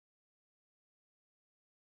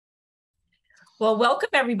Well, welcome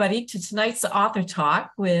everybody to tonight's author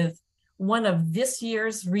talk with one of this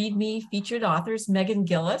year's Read Me featured authors, Meghan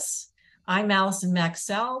Gilliss. I'm Allison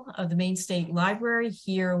Maxell of the Maine State Library,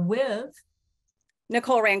 here with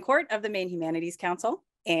Nicole Rancourt of the Maine Humanities Council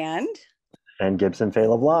and Gibson Fay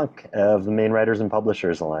LeBlanc of the Maine Writers and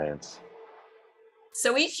Publishers Alliance.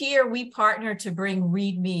 So each year we partner to bring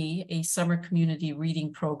Read Me, a summer community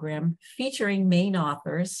reading program featuring Maine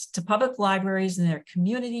authors, to public libraries in their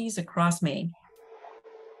communities across Maine.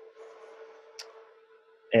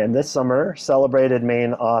 And this summer, celebrated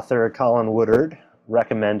Maine author Colin Woodard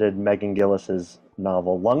recommended Meghan Gilliss's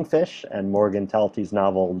novel Lungfish and Morgan Talty's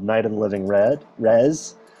novel Night of the Living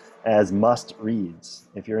Res as must-reads.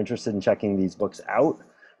 If you're interested in checking these books out,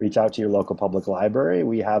 reach out to your local public library.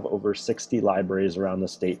 We have over 60 libraries around the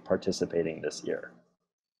state participating this year.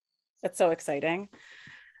 That's so exciting.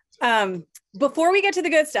 Before we get to the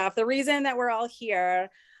good stuff, the reason that we're all here,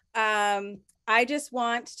 I just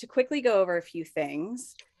want to quickly go over a few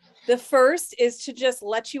things. The first is to just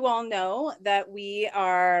let you all know that we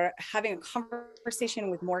are having a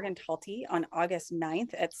conversation with Morgan Talty on August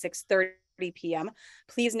 9th at 6:30 p.m.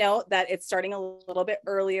 Please note that it's starting a little bit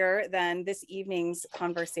earlier than this evening's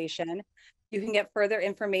conversation. You can get further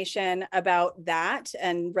information about that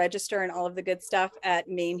and register and all of the good stuff at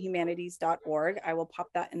mainehumanities.org. I will pop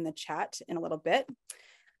that in the chat in a little bit.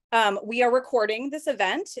 We are recording this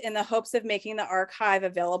event in the hopes of making the archive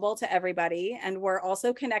available to everybody. And we're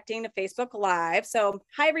also connecting to Facebook Live. So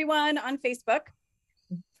hi, everyone on Facebook.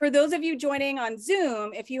 For those of you joining on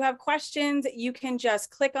Zoom, if you have questions, you can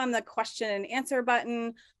just click on the question and answer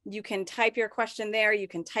button. You can type your question there. You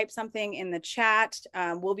can type something in the chat.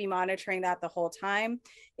 We'll be monitoring that the whole time.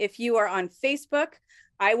 If you are on Facebook,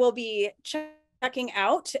 I will be checking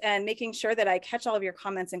out and making sure that I catch all of your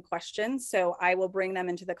comments and questions. So I will bring them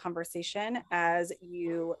into the conversation as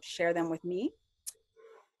you share them with me.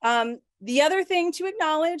 The other thing to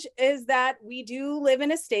acknowledge is that we do live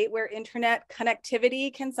in a state where internet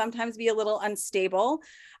connectivity can sometimes be a little unstable.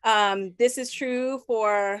 This is true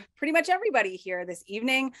for pretty much everybody here this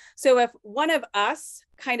evening. So if one of us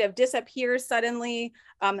kind of disappears suddenly,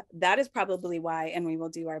 that is probably why, and we will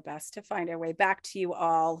do our best to find our way back to you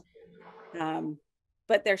all.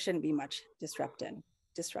 But there shouldn't be much disruption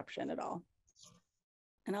at all.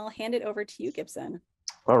 And I'll hand it over to you, Gibson.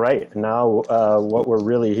 All right, now what we're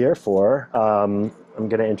really here for, I'm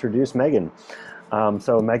going to introduce Meghan.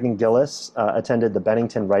 So Meghan Gilliss attended the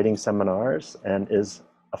Bennington Writing Seminars and is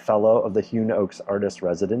a fellow of the Hune Oaks Artist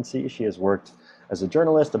Residency. She has worked as a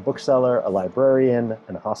journalist, a bookseller, a librarian,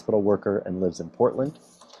 and a hospital worker, and lives in Portland.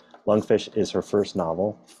 Lungfish is her first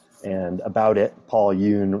novel, and about it, Paul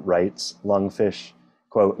Yoon writes, Lungfish,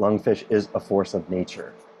 quote, "Lungfish is a force of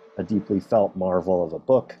nature, a deeply felt marvel of a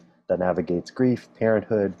book that navigates grief,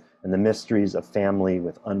 parenthood, and the mysteries of family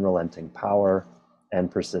with unrelenting power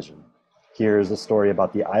and precision. Here is a story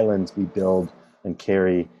about the islands we build and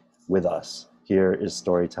carry with us. Here is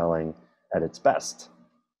storytelling at its best."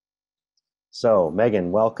 So,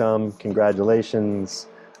 Meghan, welcome, congratulations.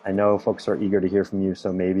 I know folks are eager to hear from you,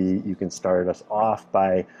 so maybe you can start us off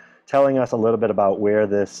by telling us a little bit about where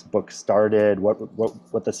this book started,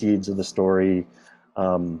 what the seeds of the story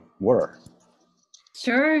were.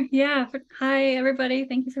 Sure. Yeah. Hi, everybody.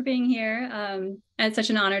 Thank you for being here. And it's such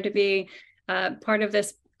an honor to be part of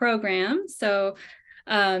this program. So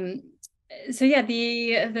yeah,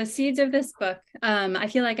 the seeds of this book, I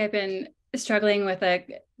feel like I've been struggling with a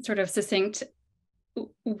sort of succinct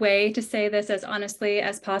way to say this as honestly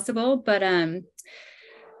as possible. But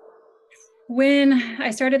when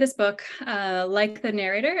I started this book, like the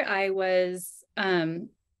narrator, I was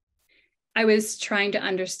trying to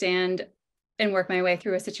understand and work my way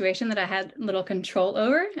through a situation that I had little control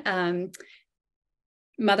over.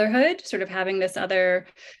 Motherhood, sort of having this other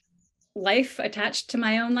life attached to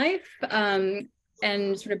my own life,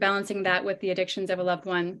 and sort of balancing that with the addictions of a loved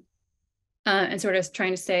one, and sort of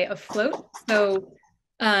trying to stay afloat. So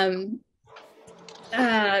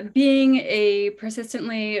being a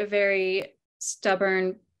persistently very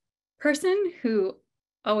stubborn person who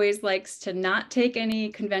always likes to not take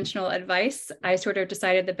any conventional advice, I sort of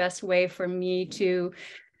decided the best way for me to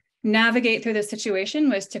navigate through this situation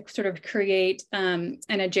was to sort of create an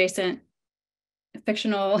adjacent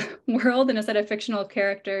fictional world and a set of fictional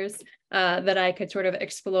characters that I could sort of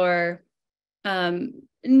explore,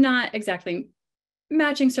 not exactly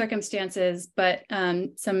matching circumstances, but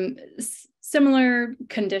some similar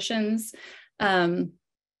conditions, some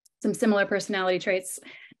similar personality traits,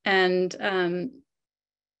 and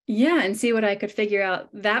yeah, and see what I could figure out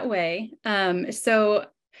that way. So,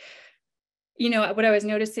 you know, what I was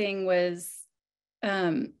noticing was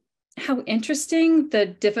how interesting the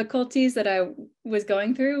difficulties that I was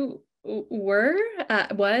going through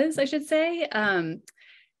was, I should say. And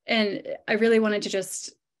I really wanted to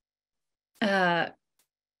just at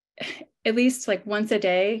least like once a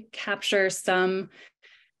day capture some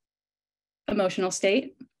emotional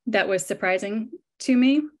state that was surprising to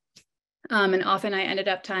me. And often I ended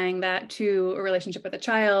up tying that to a relationship with a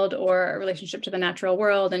child or a relationship to the natural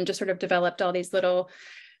world, and just sort of developed all these little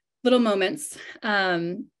moments.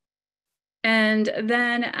 And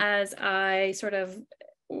then as I sort of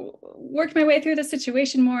worked my way through the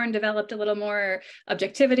situation more and developed a little more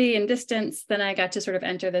objectivity and distance, then I got to sort of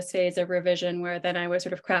enter this phase of revision, where then I was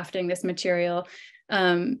sort of crafting this material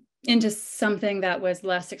into something that was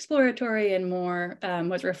less exploratory and more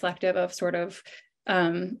was reflective of sort of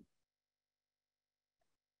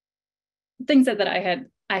things that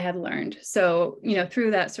I had learned. So, you know,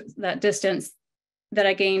 through that distance that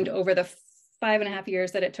I gained over the 5.5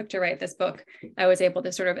 years that it took to write this book, I was able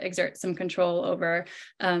to sort of exert some control over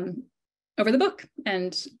the book,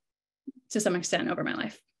 and to some extent over my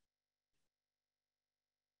life.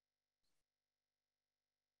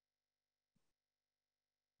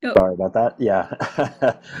 Oh. Sorry about that. Yeah.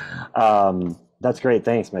 That's great.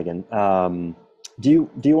 Thanks, Megan. Do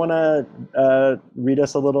you want to read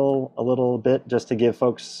us a little bit, just to give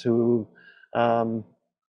folks who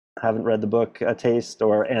haven't read the book a taste,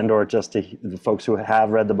 or just to the folks who have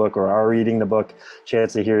read the book or are reading the book,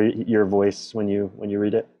 chance to hear your voice when you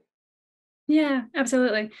read it? Yeah,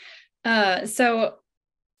 absolutely. So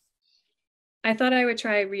I thought I would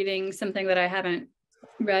try reading something that I haven't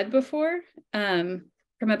read before,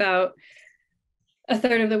 from about a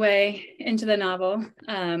third of the way into the novel,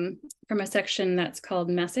 from a section that's called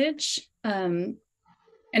Message. And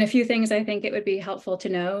a few things I think it would be helpful to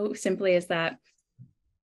know simply is that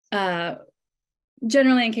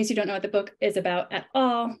generally, in case you don't know what the book is about at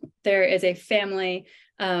all, there is a family,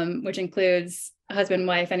 which includes a husband,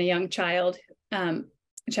 wife, and a young child. The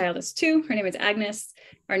child is 2. Her name is Agnes.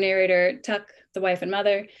 Our narrator, Tuck, the wife and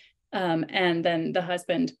mother, and then the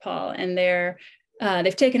husband, Paul. And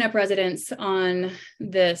they've taken up residence on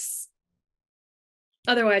this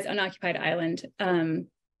otherwise unoccupied island,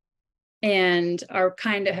 and are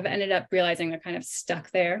have ended up realizing they're kind of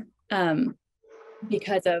stuck there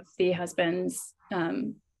because of the husband's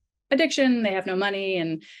addiction. They have no money,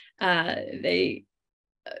 and a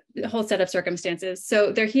whole set of circumstances.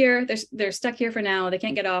 So they're here, they're stuck here for now. They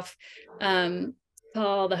can't get off.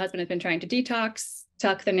 Paul, the husband, has been trying to detox.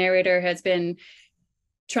 Tuck, the narrator, has been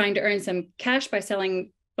trying to earn some cash by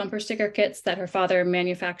selling bumper sticker kits that her father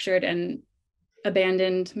manufactured and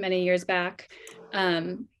abandoned many years back.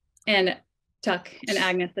 And Tuck and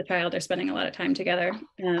Agnes, the child, are spending a lot of time together.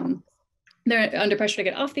 They're under pressure to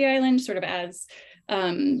get off the island, sort of as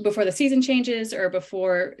before the season changes, or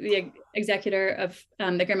before the executor of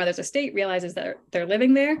the grandmother's estate realizes that they're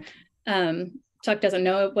living there. Tuck doesn't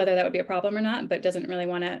know whether that would be a problem or not, but doesn't really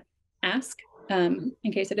want to ask in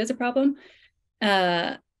case it is a problem.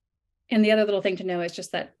 And the other little thing to know is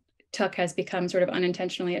just that Tuck has become sort of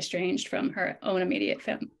unintentionally estranged from her own immediate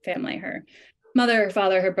family, her mother, her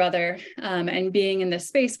father, her brother, and being in this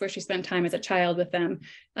space where she spent time as a child with them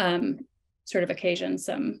sort of occasions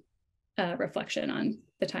some reflection on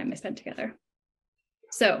the time they spent together.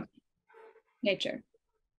 So, nature.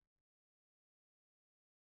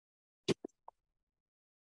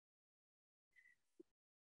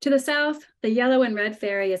 To the south, the yellow and red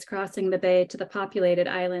ferry is crossing the bay to the populated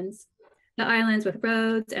islands. The islands with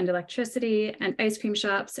roads and electricity and ice cream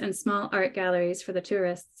shops and small art galleries for the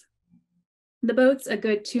tourists. The boat's a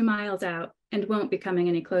good 2 miles out and won't be coming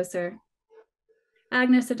any closer.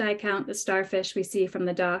 Agnes and I count the starfish we see from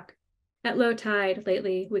the dock. At low tide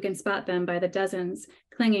lately, we can spot them by the dozens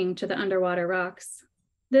clinging to the underwater rocks.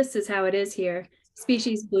 This is how it is here.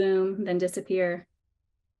 Species bloom, then disappear.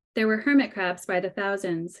 There were hermit crabs by the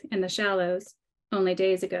thousands in the shallows only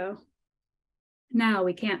days ago. Now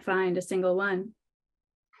we can't find a single one.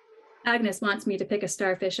 Agnes wants me to pick a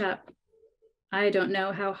starfish up. I don't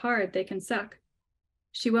know how hard they can suck.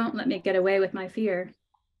 She won't let me get away with my fear.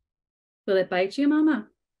 Will it bite you, Mama?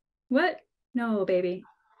 What? No, baby.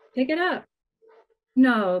 Pick it up.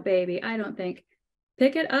 No, baby, I don't think.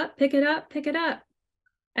 Pick it up, pick it up, pick it up.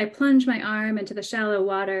 I plunge my arm into the shallow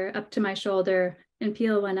water up to my shoulder and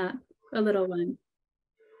peel one up, a little one.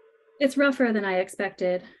 It's rougher than I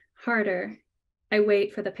expected, harder. I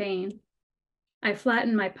wait for the pain. I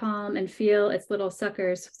flatten my palm and feel its little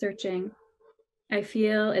suckers searching. I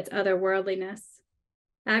feel its otherworldliness.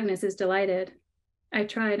 Agnes is delighted. I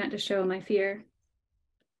try not to show my fear.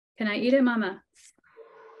 Can I eat it, Mama?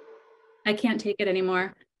 I can't take it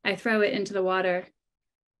anymore. I throw it into the water.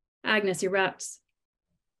 Agnes erupts.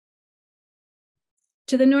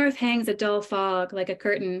 To the north hangs a dull fog like a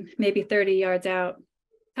curtain, maybe 30 yards out.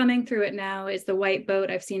 Coming through it now is the white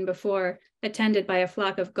boat I've seen before, attended by a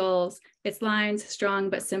flock of gulls, its lines strong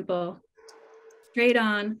but simple. Straight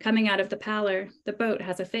on, coming out of the pallor, the boat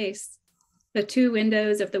has a face. The two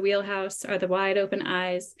windows of the wheelhouse are the wide open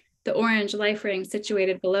eyes, the orange life ring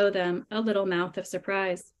situated below them, a little mouth of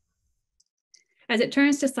surprise. As it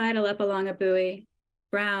turns to sidle up along a buoy,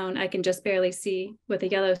 brown I can just barely see, with a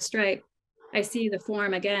yellow stripe, I see the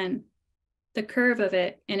form again. The curve of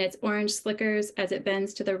it in its orange slickers as it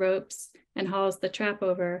bends to the ropes and hauls the trap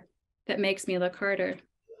over, that makes me look harder.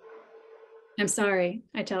 I'm sorry,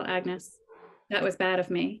 I tell Agnes. That was bad of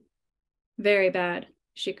me. Very bad,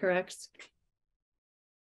 she corrects.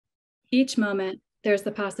 Each moment, there's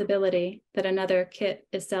the possibility that another kit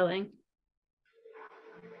is selling.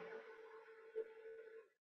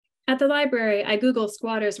 At the library, I Google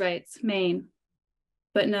squatters' rights, Maine.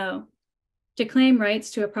 But no, to claim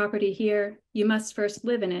rights to a property here, you must first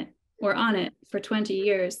live in it or on it for 20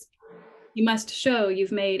 years. You must show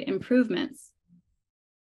you've made improvements.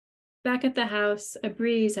 Back at the house, a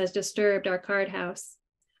breeze has disturbed our card house.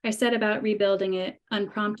 I set about rebuilding it,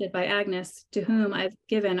 unprompted by Agnes, to whom I've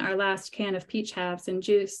given our last can of peach halves and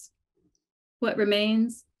juice. What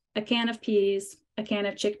remains? A can of peas, a can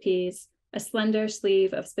of chickpeas, a slender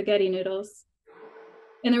sleeve of spaghetti noodles.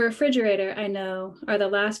 In the refrigerator, I know, are the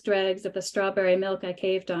last dregs of the strawberry milk I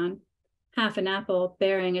caved on, half an apple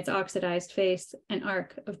bearing its oxidized face, an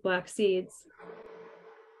arc of black seeds.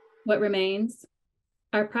 What remains?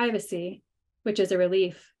 Our privacy, which is a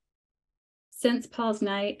relief. Since Paul's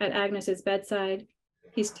night at Agnes's bedside,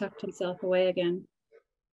 he's tucked himself away again.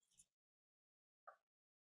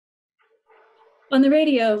 On the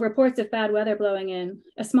radio, reports of bad weather blowing in,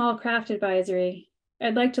 a small craft advisory.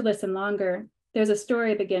 I'd like to listen longer. There's a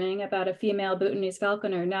story beginning about a female Bhutanese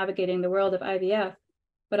falconer navigating the world of IVF,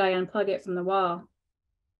 but I unplug it from the wall.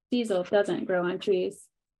 Diesel doesn't grow on trees.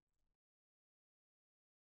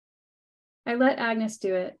 I let Agnes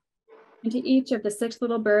do it. Into each of the 6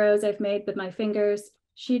 little burrows I've made with my fingers,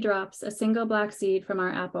 she drops a single black seed from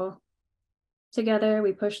our apple. Together,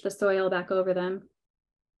 we push the soil back over them.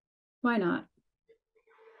 Why not?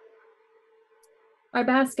 Our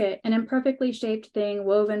basket, an imperfectly shaped thing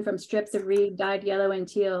woven from strips of reed dyed yellow and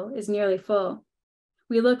teal, is nearly full.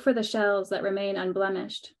 We look for the shelves that remain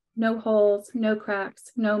unblemished. No holes, no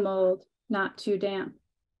cracks, no mold, not too damp.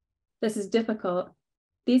 This is difficult.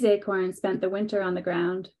 These acorns spent the winter on the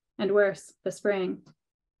ground, and worse, the spring.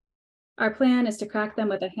 Our plan is to crack them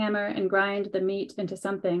with a hammer and grind the meat into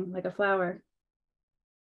something like a flour.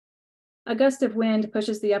 A gust of wind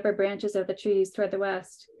pushes the upper branches of the trees toward the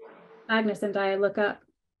west. Agnes and I look up.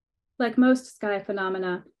 Like most sky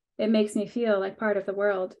phenomena, it makes me feel like part of the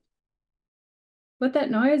world. What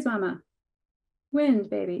that noise, Mama? Wind,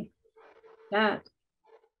 baby. That.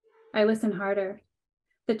 I listen harder.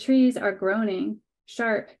 The trees are groaning,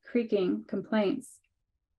 sharp, creaking complaints.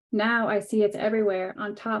 Now I see it's everywhere,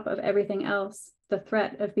 on top of everything else, the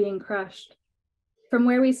threat of being crushed. From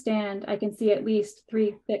where we stand, I can see at least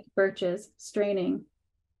 3 thick birches straining.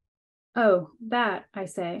 Oh, that, I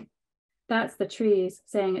say. That's the trees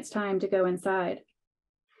saying it's time to go inside.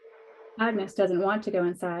 Agnes doesn't want to go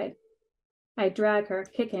inside. I drag her,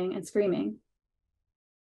 kicking and screaming.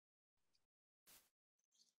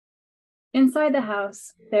 Inside the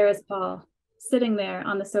house, there is Paul, sitting there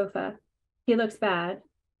on the sofa. He looks bad,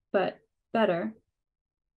 but better.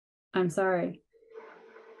 I'm sorry.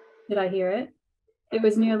 Did I hear it? It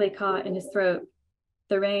was nearly caught in his throat.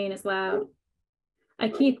 The rain is loud. I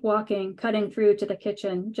keep walking, cutting through to the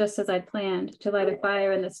kitchen, just as I'd planned, to light a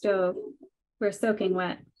fire in the stove. We're soaking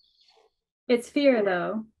wet. It's fear,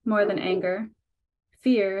 though, more than anger.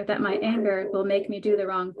 Fear that my anger will make me do the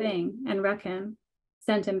wrong thing and wreck him,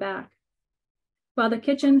 send him back. While the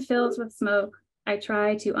kitchen fills with smoke, I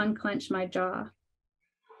try to unclench my jaw.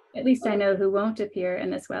 At least I know who won't appear in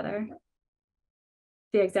this weather.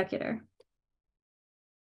 The executor.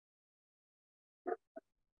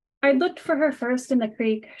 I looked for her first in the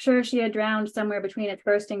creek, sure she had drowned somewhere between its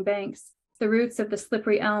bursting banks. The roots of the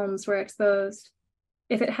slippery elms were exposed.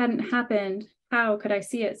 If it hadn't happened, how could I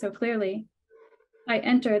see it so clearly? I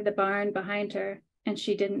entered the barn behind her, and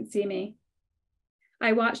she didn't see me.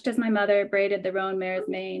 I watched as my mother braided the roan mare's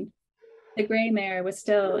mane. The gray mare was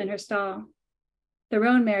still in her stall. The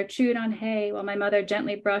roan mare chewed on hay while my mother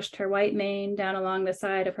gently brushed her white mane down along the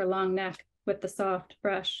side of her long neck with the soft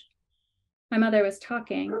brush. My mother was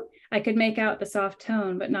talking. I could make out the soft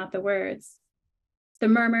tone, but not the words. The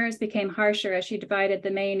murmurs became harsher as she divided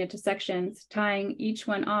the mane into sections, tying each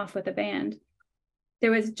one off with a band.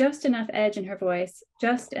 There was just enough edge in her voice,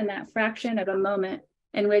 just in that fraction of a moment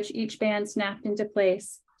in which each band snapped into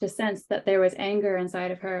place to sense that there was anger inside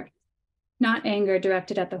of her. Not anger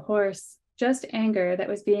directed at the horse, just anger that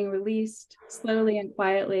was being released slowly and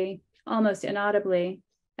quietly, almost inaudibly,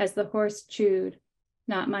 as the horse chewed,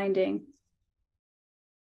 not minding.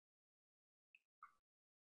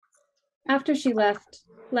 After she left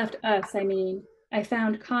us, I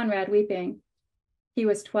found Conrad weeping. He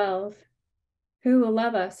was 12. Who will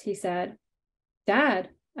love us, he said. Dad,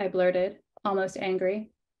 I blurted, almost angry.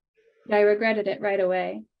 But I regretted it right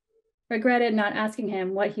away. Regretted not asking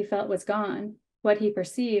him what he felt was gone, what he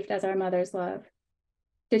perceived as our mother's love.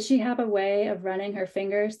 Did she have a way of running her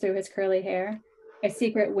fingers through his curly hair, a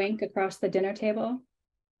secret wink across the dinner table?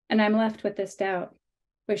 And I'm left with this doubt.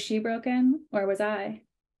 Was she broken, or was I?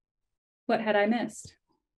 What had I missed?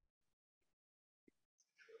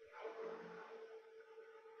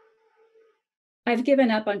 I've given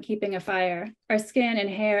up on keeping a fire. Our skin and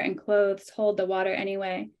hair and clothes hold the water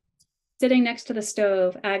anyway. Sitting next to the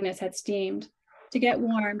stove, Agnes had steamed. To get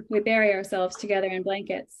warm, we bury ourselves together in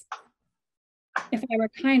blankets. If I were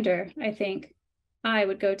kinder, I think, I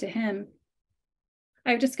would go to him.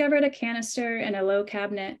 I've discovered a canister in a low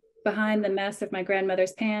cabinet behind the mess of my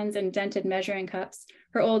grandmother's pans and dented measuring cups,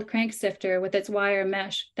 her old crank sifter with its wire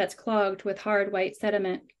mesh that's clogged with hard white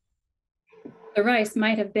sediment. The rice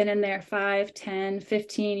might have been in there 5, 10,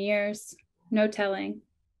 15 years, no telling.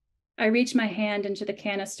 I reach my hand into the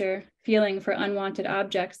canister, feeling for unwanted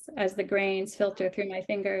objects as the grains filter through my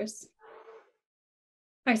fingers.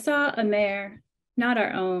 I saw a mare, not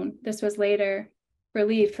our own, this was later,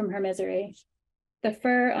 relieved from her misery. The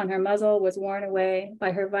fur on her muzzle was worn away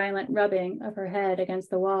by her violent rubbing of her head against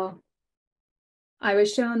the wall. I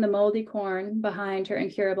was shown the moldy corn behind her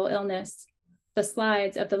incurable illness, the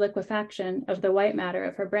slides of the liquefaction of the white matter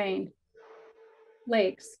of her brain.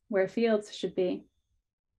 Lakes where fields should be.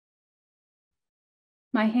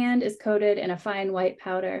 My hand is coated in a fine white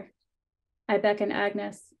powder. I beckon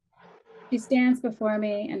Agnes. She stands before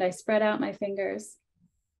me and I spread out my fingers.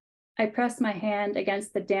 I press my hand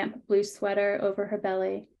against the damp blue sweater over her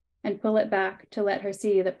belly and pull it back to let her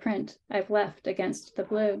see the print I've left against the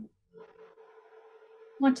blue.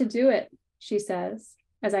 Want to do it, she says,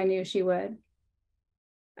 as I knew she would.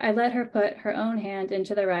 I let her put her own hand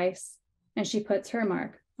into the rice and she puts her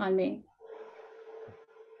mark on me.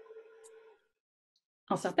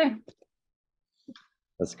 I'll stop there.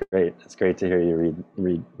 That's great. It's great to hear you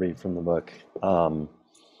read from the book.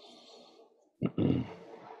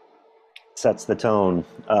 Sets the tone.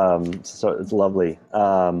 So it's lovely.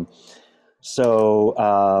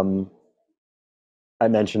 I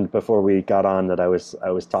mentioned before we got on that I was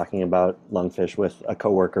talking about Lungfish with a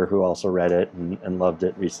coworker who also read it and loved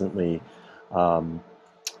it recently,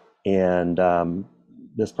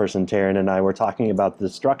 this person, Taryn, and I were talking about the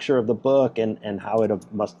structure of the book and how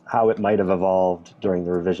it might have evolved during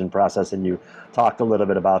the revision process. And you talked a little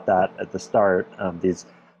bit about that at the start, these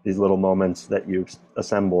little moments that you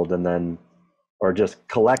assembled and then, or just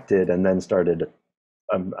collected and then started,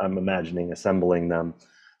 I'm imagining, assembling them.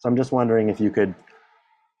 So I'm just wondering if you could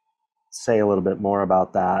say a little bit more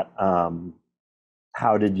about that.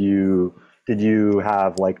 How did you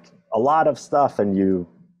have like a lot of stuff and you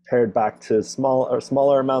pared back to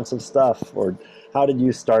smaller amounts of stuff, or how did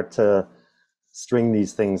you start to string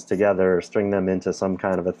these things together, string them into some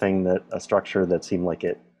kind of a structure that seemed like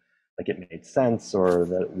it made sense or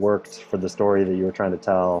that it worked for the story that you were trying to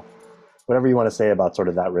tell? Whatever you want to say about sort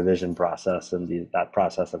of that revision process and that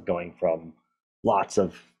process of going from lots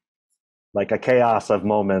of like a chaos of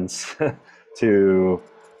moments to,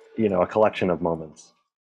 a collection of moments.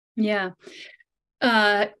 Yeah.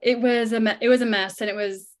 It was a mess, and it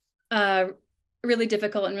was really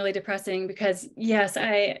difficult and really depressing because, yes,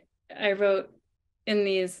 I wrote in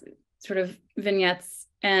these sort of vignettes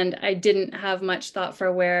and I didn't have much thought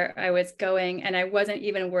for where I was going, and I wasn't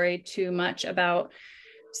even worried too much about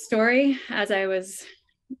story as I was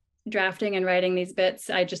drafting and writing these bits.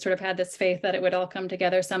 I just sort of had this faith that it would all come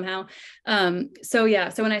together somehow. So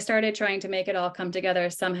when I started trying to make it all come together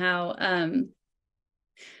somehow,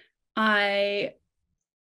 I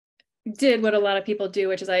did what a lot of people do,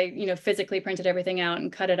 which is I, physically printed everything out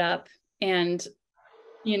and cut it up, and,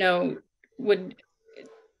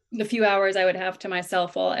 the few hours I would have to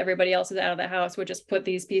myself while everybody else is out of the house would just put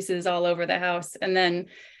these pieces all over the house. And then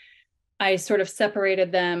I sort of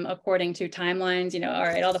separated them according to timelines, all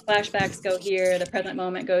right, all the flashbacks go here, the present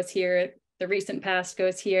moment goes here, the recent past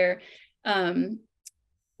goes here,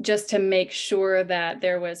 just to make sure that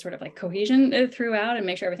there was sort of like cohesion throughout and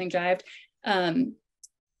make sure everything jived.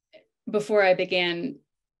 Before I began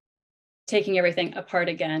taking everything apart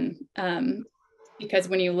again. Because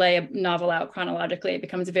when you lay a novel out chronologically, it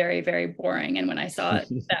becomes very, very boring. And when I saw it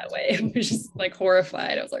that way, I was just like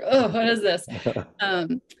horrified. I was like, oh, what is this?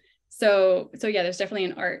 So yeah, there's definitely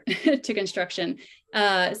an art to construction.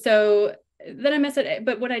 So then I messed it,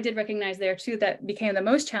 but what I did recognize there too, that became the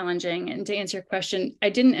most challenging, and to answer your question, I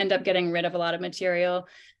didn't end up getting rid of a lot of material.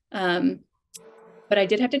 But I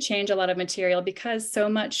did have to change a lot of material because so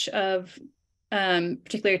much of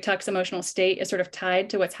particularly Tuck's emotional state is sort of tied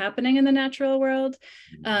to what's happening in the natural world.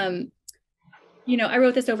 You know, I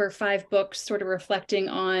wrote this over 5 books, sort of reflecting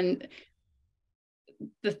on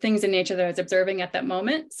the things in nature that I was observing at that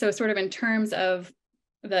moment. So sort of in terms of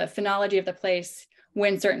the phenology of the place,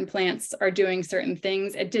 when certain plants are doing certain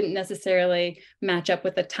things, it didn't necessarily match up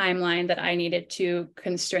with the timeline that I needed to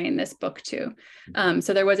constrain this book to.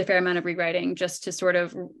 So there was a fair amount of rewriting just to sort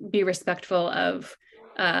of be respectful of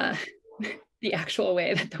the actual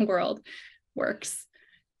way that the world works.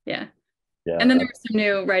 Yeah. And then there was some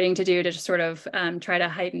new writing to do to just sort of try to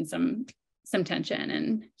heighten some tension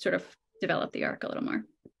and sort of develop the arc a little more.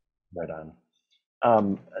 Right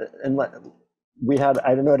on.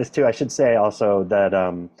 I noticed too, I should say also that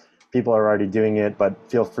people are already doing it, but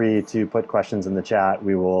feel free to put questions in the chat.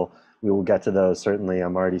 We will get to those. Certainly,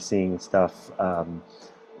 I'm already seeing stuff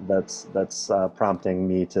that's prompting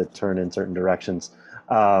me to turn in certain directions.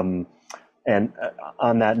 And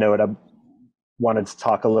on that note, I wanted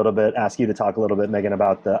to ask you to talk a little bit, Meghan,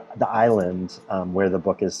 about the island where the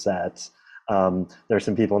book is set. There's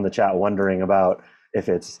some people in the chat wondering about if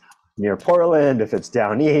it's near Portland, if it's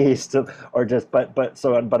down east, or just, but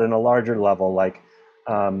in a larger level, like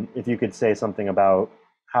if you could say something about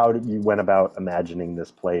how you went about imagining this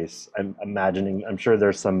place. I'm sure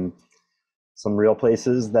there's some real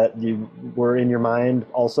places that you were in your mind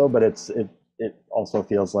also, but it also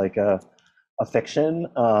feels like a fiction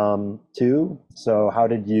too. So how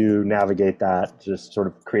did you navigate that, just sort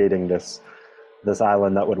of creating this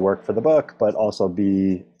island that would work for the book, but also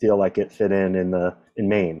feel like it fit in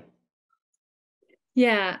Maine?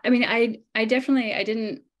 Yeah, I mean, I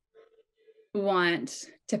didn't want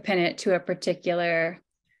to pin it to a particular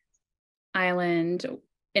island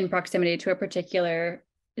in proximity to a particular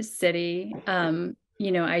city.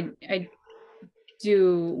 You know, I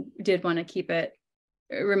did want to keep it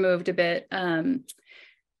removed a bit.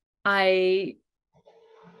 I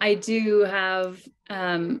do have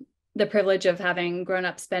the privilege of having grown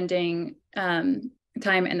up spending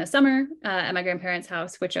time in the summer at my grandparents'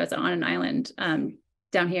 house, which was on an island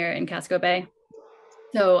down here in Casco Bay.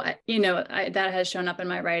 So, you know, that has shown up in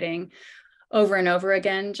my writing over and over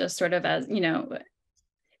again, just sort of as, you know,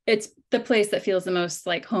 it's the place that feels the most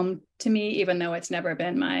like home to me, even though it's never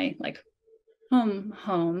been my like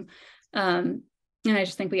home. And I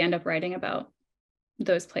just think we end up writing about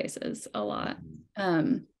those places a lot.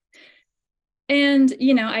 And,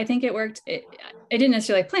 you know, I think it worked. I didn't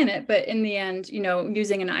necessarily plan it, but in the end, you know,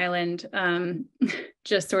 using an island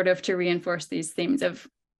just sort of to reinforce these themes of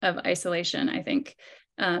isolation, I think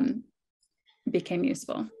became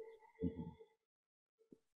useful.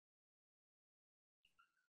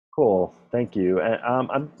 Cool, thank you.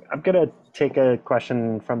 I'm gonna take a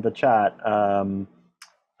question from the chat.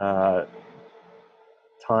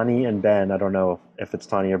 Tani and Ben, I don't know if it's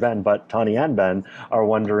Tani or Ben, but Tani and Ben are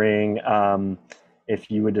wondering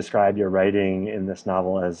if you would describe your writing in this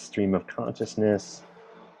novel as stream of consciousness,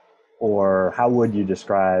 or how would you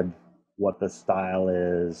describe what the style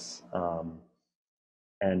is,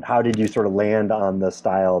 and how did you sort of land on the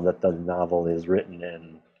style that the novel is written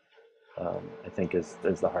in, I think is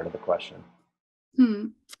the heart of the question.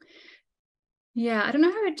 Yeah, I don't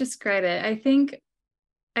know how to describe it. I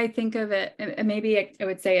think of it, maybe I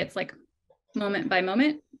would say it's like moment by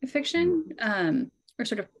moment fiction, or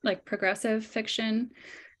sort of like progressive fiction.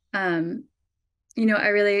 You know, I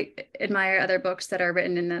really admire other books that are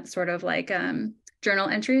written in that sort of like journal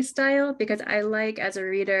entry style, because I like, as a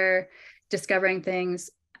reader, discovering things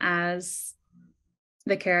as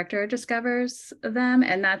the character discovers them.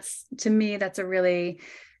 And that's, to me, that's a really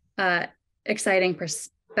exciting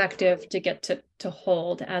perspective to get to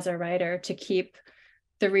hold as a writer, to keep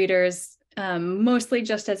the readers mostly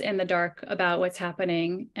just as in the dark about what's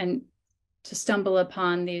happening, and to stumble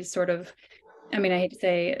upon these sort of, I mean, I hate to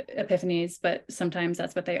say epiphanies, but sometimes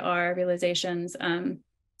that's what they are, realizations.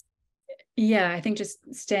 Yeah, I think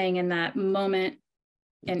just staying in that moment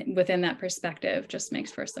and within that perspective just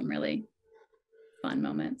makes for some really fun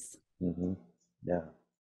moments. Yeah.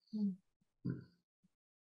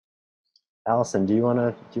 Allison, do you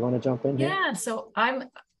want to jump in here? Yeah, so I'm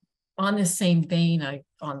on the same vein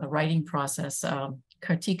on the writing process.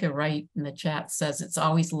 Kartika Wright in the chat says it's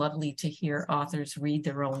always lovely to hear authors read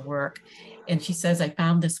their own work. And she says, I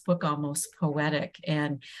found this book almost poetic.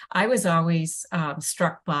 And I was always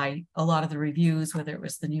struck by a lot of the reviews, whether it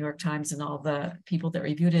was the New York Times and all the people that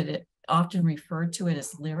reviewed it, it often referred to it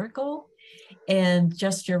as lyrical and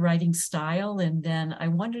just your writing style. And then I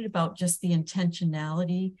wondered about just the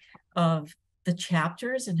intentionality of the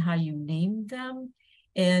chapters and how you named them.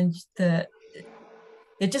 And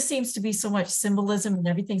it just seems to be so much symbolism and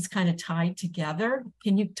everything's kind of tied together.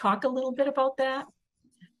 Can you talk a little bit about that?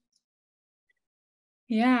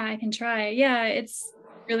 Yeah, I can try. Yeah, it's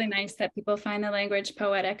really nice that people find the language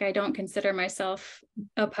poetic. I don't consider myself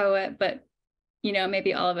a poet, but you know,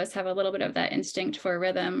 maybe all of us have a little bit of that instinct for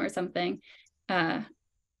rhythm or something.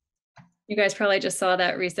 You guys probably just saw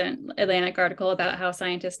that recent Atlantic article about how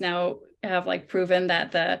scientists now have like proven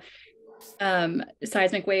that the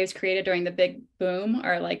seismic waves created during the big boom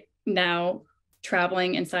are like now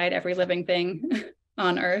traveling inside every living thing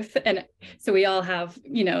on Earth. And so we all have,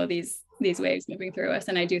 you know, these waves moving through us.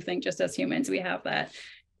 And I do think just as humans, we have that.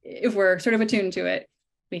 If we're sort of attuned to it,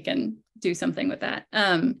 we can do something with that.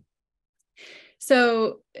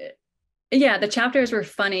 So yeah, the chapters were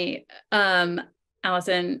funny.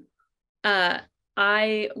 Allison,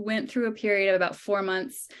 I went through a period of about 4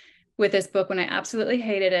 months with this book when I absolutely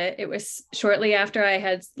hated it. It was shortly after I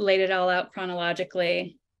had laid it all out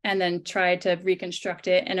chronologically and then tried to reconstruct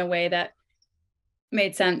it in a way that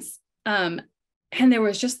made sense. And there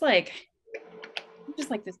was just like this,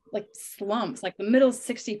 like slumps, like the middle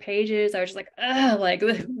 60 pages. I was just like, like,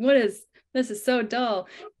 this is so dull.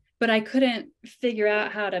 But I couldn't figure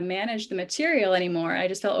out how to manage the material anymore. I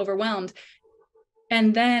just felt overwhelmed.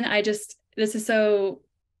 And then this is so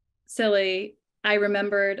silly. I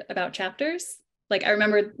remembered about chapters. Like I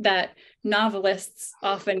remembered that novelists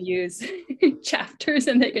often use chapters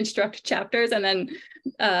and they construct chapters and then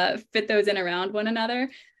fit those in around one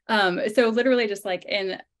another. So literally just like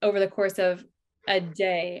over the course of a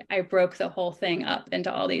day, I broke the whole thing up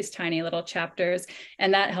into all these tiny little chapters.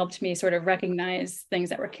 And that helped me sort of recognize things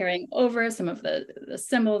that were carrying over, some of the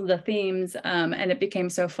symbols, the themes. And it became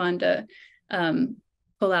so fun to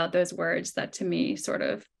pull out those words that to me sort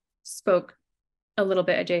of spoke a little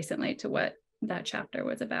bit adjacently to what that chapter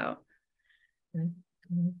was about.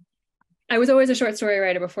 Mm-hmm. I was always a short story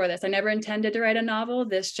writer before this. I never intended to write a novel.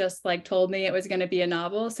 This just like told me it was going to be a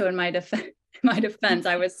novel. So in my defense,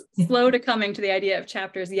 I was slow to coming to the idea of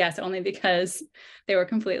chapters. Yes, only because they were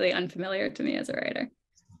completely unfamiliar to me as a writer.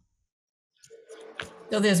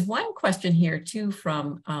 So there's one question here too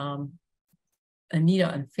from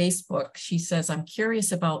Anita on Facebook. She says, I'm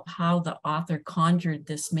curious about how the author conjured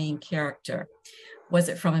this main character. Was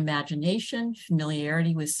it from imagination,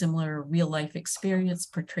 familiarity with similar real life experience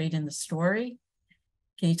portrayed in the story?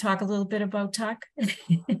 Can you talk a little bit about Tuck?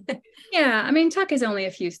 Yeah, I mean, Tuck is only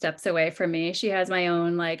a few steps away from me. She has my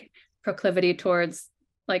own like proclivity towards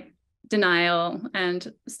like denial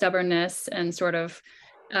and stubbornness and sort of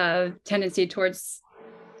tendency towards,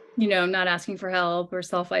 you know, not asking for help or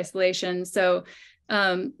self-isolation. So,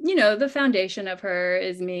 you know, the foundation of her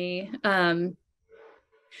is me.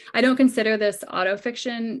 I don't consider this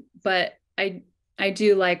autofiction, but I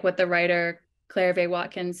do like what the writer Claire V.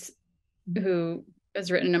 Watkins, who has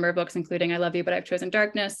written a number of books, including I Love You, But I've Chosen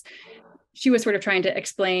Darkness. She was sort of trying to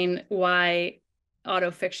explain why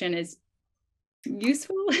autofiction is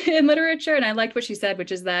useful in literature. And I liked what she said,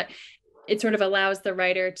 which is that it sort of allows the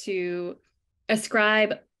writer to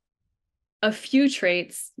ascribe a few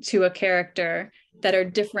traits to a character that are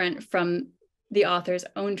different from the author's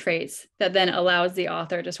own traits, that then allows the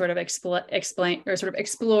author to sort of explain or sort of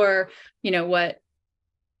explore, you know, what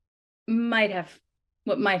might have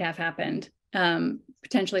happened,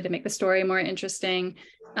 potentially to make the story more interesting,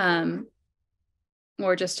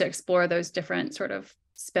 or just to explore those different sort of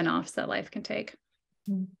spin-offs that life can take.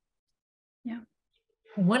 Yeah.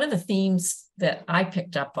 One of the themes that I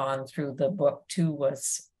picked up on through the book too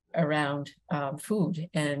was around food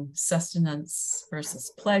and sustenance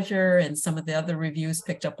versus pleasure, and some of the other reviews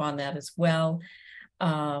picked up on that as well.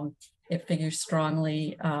 It figures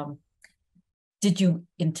strongly. Did you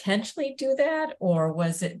intentionally do that, or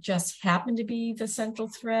was it just happen to be the central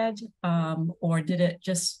thread, or did it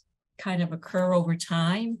just kind of occur over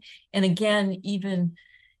time? And again, even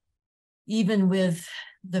with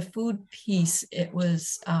the food piece, it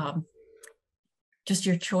was just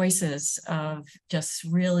your choices of just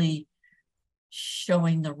really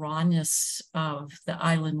showing the rawness of the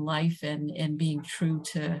island life and being true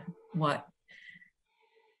to what,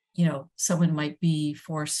 you know, someone might be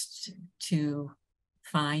forced to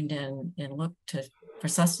find and look to for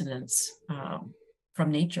sustenance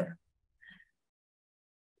from nature.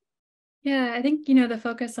 Yeah, I think, the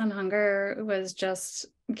focus on hunger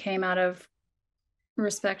came out of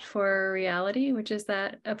respect for reality, which is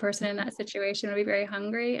that a person in that situation would be very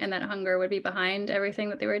hungry, and that hunger would be behind everything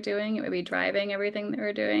that they were doing. It would be driving everything they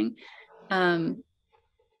were doing. I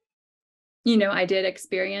did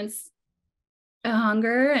experience a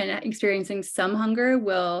hunger, and experiencing some hunger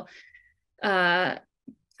will kind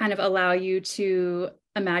of allow you to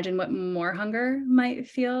imagine what more hunger might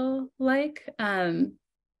feel like.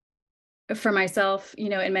 For myself,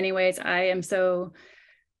 in many ways, I am so,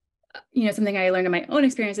 something I learned in my own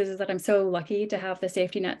experiences is that I'm so lucky to have the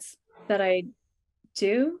safety nets that I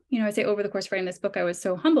do. I say over the course of writing this book, I was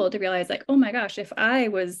so humbled to realize, like, oh my gosh, if I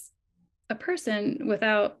was a person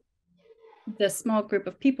without this small group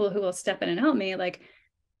of people who will step in and help me, like,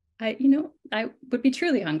 I would be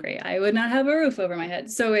truly hungry. I would not have a roof over my head.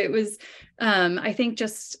 So it was, I think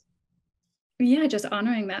just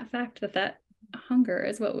honoring that fact that hunger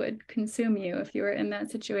is what would consume you if you were in that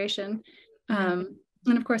situation.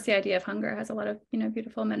 And of course, the idea of hunger has a lot of,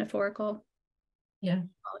 beautiful metaphorical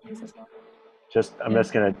qualities as well. I'm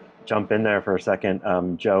just going to jump in there for a second.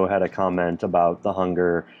 Joe had a comment about the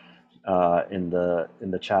hunger in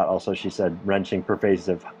the chat. Also, she said, wrenching,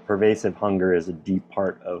 pervasive hunger is a deep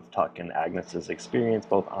part of Tuck and Agnes's experience,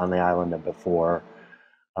 both on the island and before.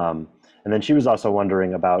 And then she was also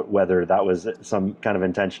wondering about whether that was some kind of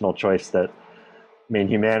intentional choice that Maine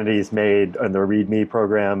Humanities made, and the ReadMe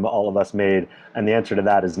program, all of us made, and the answer to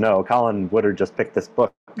that is no. Colin Woodard just picked this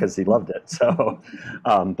book because he loved it. So,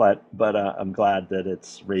 but I'm glad that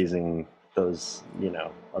it's raising those,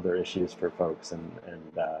 other issues for folks and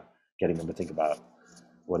getting them to think about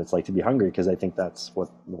what it's like to be hungry, because I think that's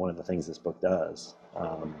one of the things this book does.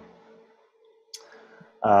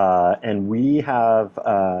 And we have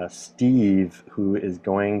Steve, who is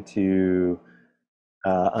going to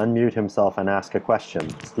unmute himself and ask a question.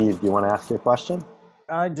 Steve, do you want to ask your question?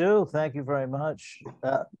 I do. Thank you very much.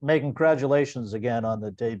 Megan, congratulations again on the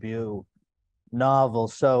debut novel.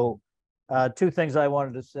 So two things I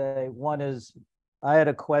wanted to say. One is, I had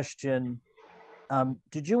a question.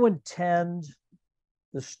 Did you intend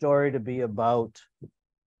the story to be about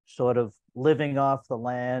sort of living off the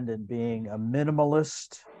land and being a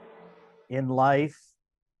minimalist in life?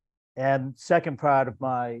 And second part of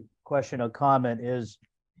my question or comment is,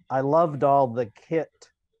 I loved all the Kit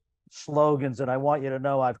slogans, and I want you to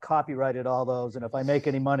know I've copyrighted all those, and if I make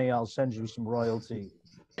any money, I'll send you some royalty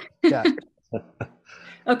checks.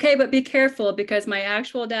 Okay, but be careful, because my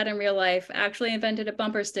actual dad in real life actually invented a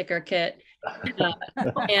bumper sticker kit.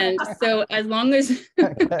 And so as long as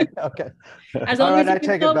okay. As long as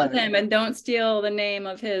you can with him and don't steal the name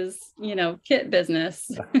of his, kit business.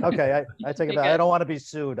 Okay, I take it back. I don't want to be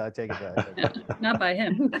sued. I take it back. No, not by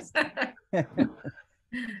him.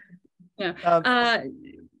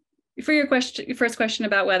 For your first question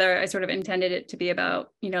about whether I sort of intended it to be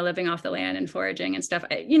about, living off the land and foraging and stuff,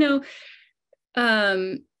 I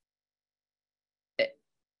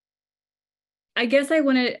guess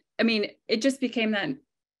it just became that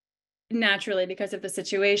naturally because of the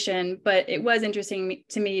situation, but it was interesting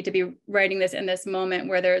to me to be writing this in this moment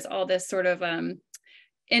where there's all this sort of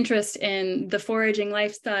interest in the foraging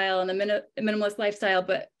lifestyle and the minimalist lifestyle,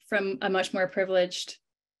 but from a much more privileged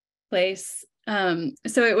place.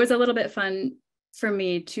 So it was a little bit fun for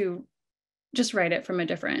me to just write it from a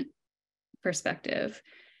different perspective.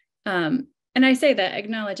 And I say that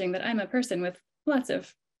acknowledging that I'm a person with lots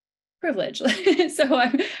of privilege. So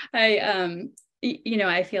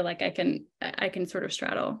I feel like I can sort of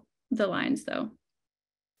straddle the lines though.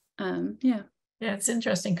 Yeah, it's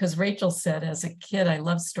interesting because Rachel said, as a kid, I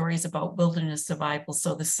love stories about wilderness survival.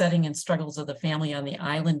 So the setting and struggles of the family on the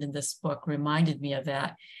island in this book reminded me of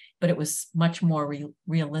that, but it was much more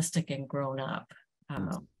realistic and grown up.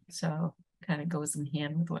 So kind of goes in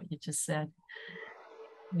hand with what you just said.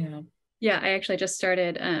 Yeah, I actually just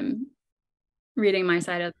started reading my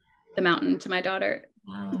side of the mountain to my daughter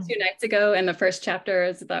 2 nights ago, and the first chapter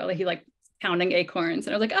is about he pounding acorns,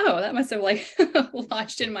 and I was like, oh, that must have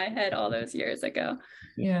lodged in my head all those years ago.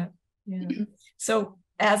 Yeah. So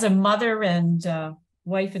as a mother and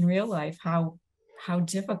wife in real life, how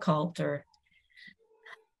difficult or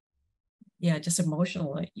just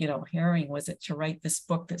emotionally, harrowing was it to write this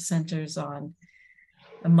book that centers on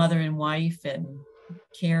a mother and wife and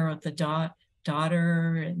care of the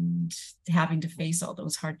daughter and having to face all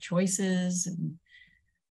those hard choices and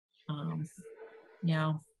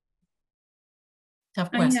tough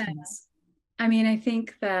questions. I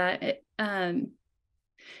think that again,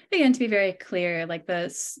 to be very clear, the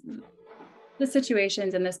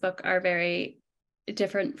situations in this book are very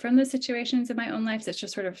different from the situations in my own life. So it's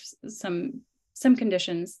just sort of some some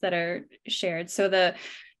conditions that are shared. So the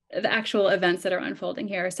actual events that are unfolding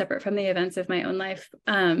here are separate from the events of my own life.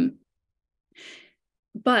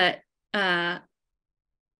 But that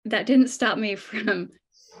didn't stop me from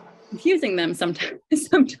confusing them sometimes.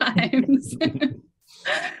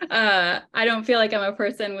 I don't feel like I'm a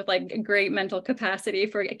person with like great mental capacity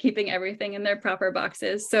for keeping everything in their proper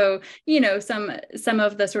boxes. So, some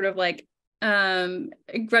of the sort of like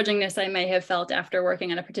grudgingness I may have felt after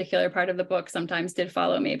working on a particular part of the book sometimes did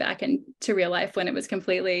follow me back into real life when it was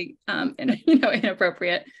completely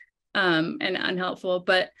inappropriate and unhelpful.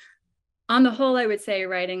 But on the whole, I would say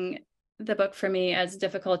writing the book for me, as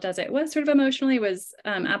difficult as it was sort of emotionally, was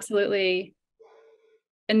absolutely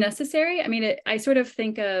necessary. I mean, I sort of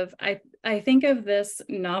think of, I think of this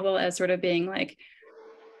novel as sort of being like,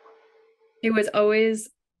 it was always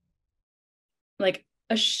like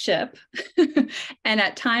a ship. And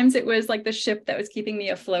at times it was like the ship that was keeping me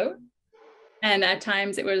afloat. And at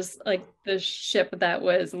times it was like the ship that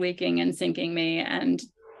was leaking and sinking me and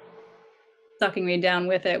sucking me down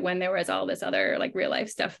with it when there was all this other like real life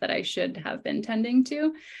stuff that I should have been tending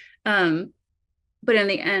to. But in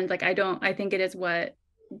the end, like, I think it is what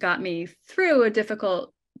got me through a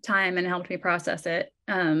difficult time and helped me process it.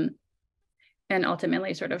 And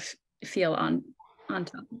ultimately sort of feel on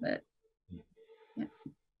top of it. Yeah.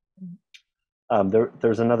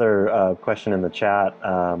 There's another question in the chat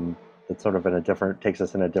that's sort of takes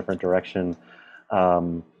us in a different direction.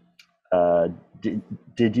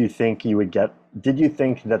 Did you think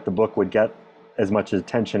that the book would get as much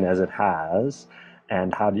attention as it has?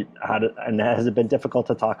 And and has it been difficult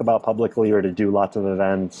to talk about publicly or to do lots of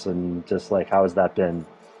events, and just like, how has that been?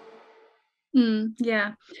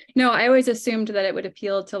 Yeah, no, I always assumed that it would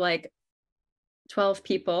appeal to like 12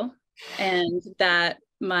 people and that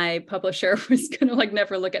my publisher was going to like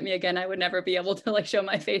never look at me again. I would never be able to like show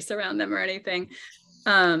my face around them or anything.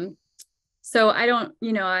 So I don't,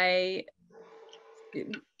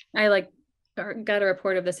 I like got a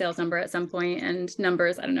report of the sales number at some point, and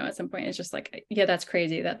numbers, I don't know, at some point it's just like, yeah, that's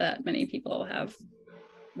crazy that many people have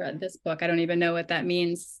read this book. I don't even know what that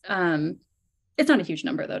means. It's not a huge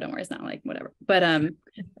number though, don't worry, it's not like whatever, but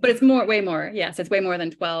it's way more. Yes, it's way more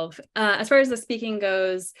than 12. As far as the speaking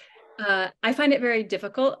goes, I find it very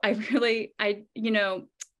difficult. As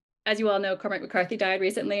you all know, Cormac McCarthy died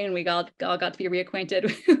recently, and we all got to be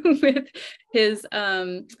reacquainted with his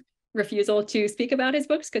refusal to speak about his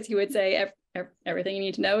books, because he would say everything you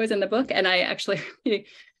need to know is in the book, and I actually really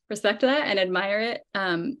respect that and admire it.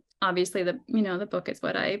 Obviously, the book is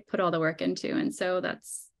what I put all the work into, and so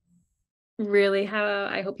that's really how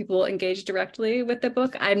I hope people engage directly with the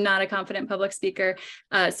book. I'm not a confident public speaker,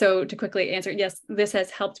 so to quickly answer, yes, this has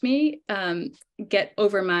helped me get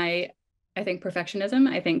over my, I think, perfectionism.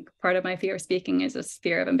 I think part of my fear of speaking is this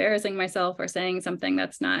fear of embarrassing myself or saying something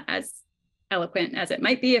that's not as eloquent as it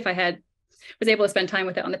might be if I was able to spend time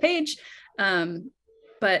with it on the page.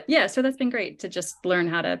 But yeah, so that's been great to just learn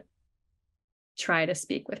how to try to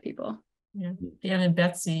speak with people. Yeah, Dan and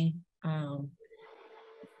Betsy,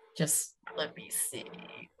 just let me see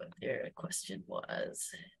what their question was.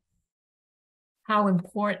 How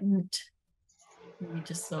important,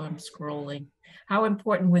 so I'm scrolling, how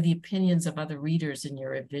important were the opinions of other readers in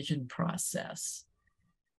your revision process?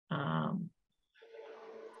 How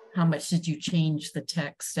much did you change the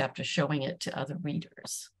text after showing it to other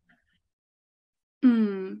readers?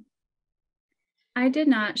 I did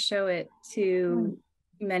not show it to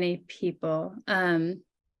many people. I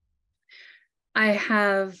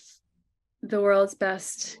have the world's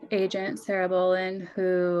best agent, Sarah Bolin,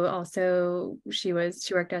 who also, she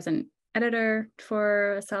worked as an editor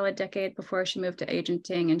for a solid decade before she moved to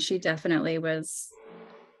agenting, and she definitely was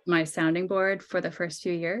my sounding board for the first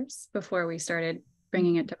few years before we started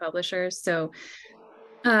bringing it to publishers. So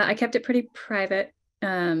I kept it pretty private.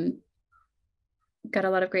 Got a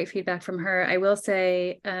lot of great feedback from her. I will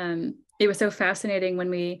say it was so fascinating when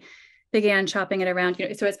we began chopping it around.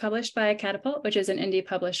 So it's published by Catapult, which is an indie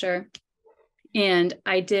publisher. And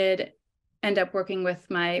I did end up working with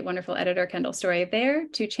my wonderful editor, Kendall Story, there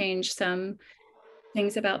to change some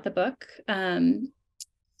things about the book. But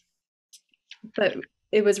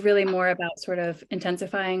it was really more about sort of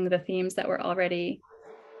intensifying the themes that were already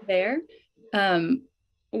there.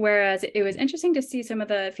 Whereas it was interesting to see some of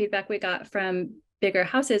the feedback we got from bigger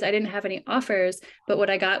houses. I didn't have any offers, but what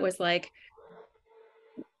I got was like,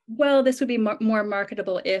 well, this would be more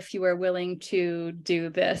marketable if you were willing to do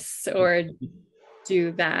this or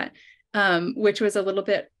do that, which was a little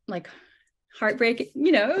bit like heartbreaking.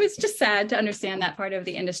 It was just sad to understand that part of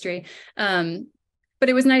the industry. But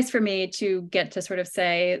it was nice for me to get to sort of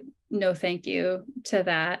say, no, thank you to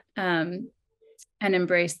that. and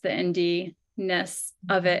embrace the indie-ness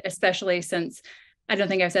of it, especially since, I don't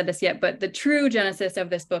think I've said this yet, but the true genesis of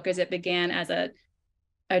this book is it began as a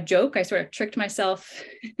joke. I sort of tricked myself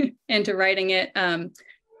into writing it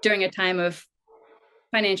during a time of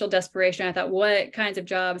financial desperation. I thought, what kinds of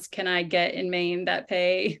jobs can I get in Maine that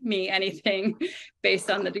pay me anything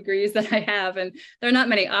based on the degrees that I have? And there are not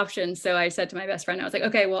many options. So I said to my best friend, I was like,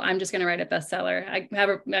 okay, well, I'm just going to write a bestseller. I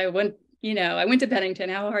went to Bennington.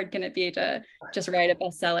 How hard can it be to just write a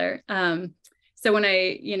bestseller? So when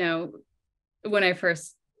I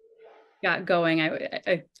first got going,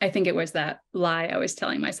 I think it was that lie I was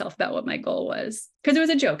telling myself about what my goal was, because it was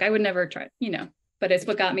a joke. I would never try, but it's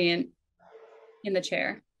what got me in the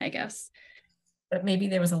chair, I guess. But maybe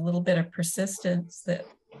there was a little bit of persistence that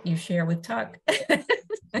you share with Tuck.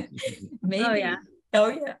 Maybe. Oh yeah. Oh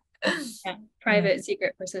yeah. Yeah. Private,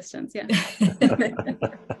 secret persistence. Yeah.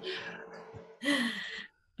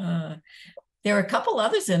 There are a couple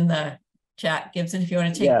others in the chat, Gibson, if you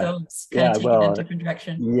want to take those, kind of take it in a different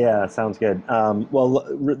direction. Yeah, sounds good.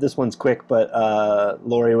 This one's quick, but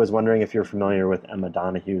Lori was wondering if you're familiar with Emma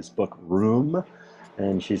Donohue's book Room.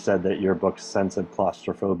 And she said that your book's sense of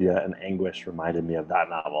claustrophobia and anguish reminded me of that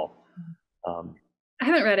novel. I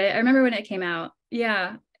haven't read it. I remember when it came out.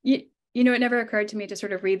 Yeah. It never occurred to me to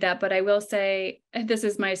sort of read that, but I will say, this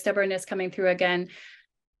is my stubbornness coming through again.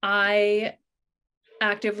 I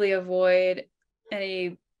actively avoid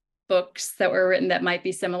any books that were written that might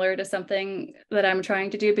be similar to something that I'm trying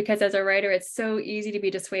to do, because as a writer, it's so easy to be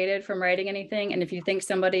dissuaded from writing anything. And if you think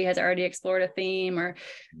somebody has already explored a theme or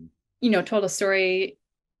told a story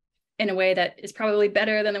in a way that is probably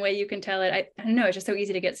better than the way you can tell it, I don't know, it's just so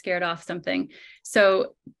easy to get scared off something.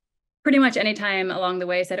 So pretty much anytime along the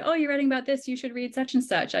way said, oh, you're writing about this, you should read such and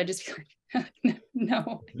such, I just feel like,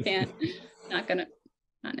 no, I can't,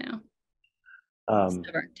 not now.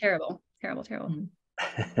 Terrible.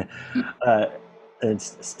 And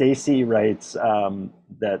Stacy writes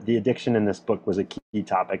that the addiction in this book was a key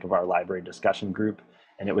topic of our library discussion group.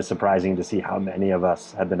 And it was surprising to see how many of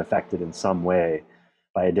us have been affected in some way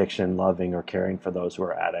by addiction, loving or caring for those who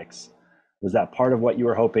are addicts. Was that part of what you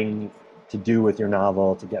were hoping to do with your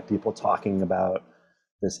novel, to get people talking about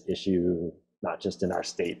this issue, not just in our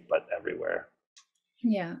state, but everywhere?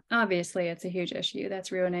 Yeah, obviously it's a huge issue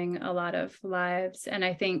that's ruining a lot of lives. And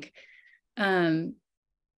I think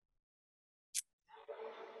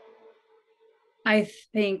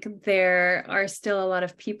there are still a lot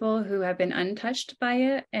of people who have been untouched by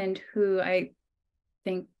it and who I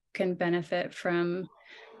think can benefit from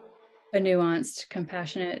a nuanced,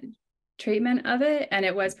 compassionate treatment of it. And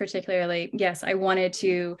it was particularly, yes, I wanted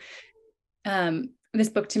to, this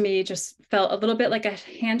book to me just felt a little bit like a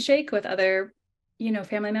handshake with other,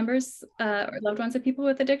 family members or loved ones of people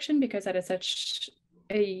with addiction, because that is such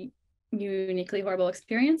a uniquely horrible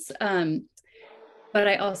experience. But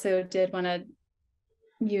I also did want to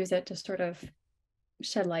use it to sort of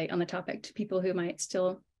shed light on the topic to people who might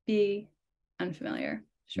still be unfamiliar.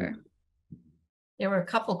 Sure. There were a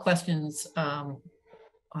couple questions.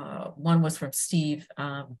 One was from Steve.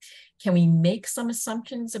 Can we make some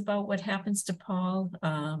assumptions about what happens to Paul?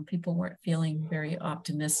 People weren't feeling very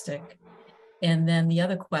optimistic. And then the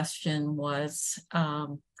other question was,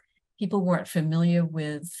 people weren't familiar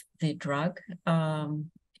with the drug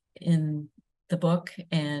in the book,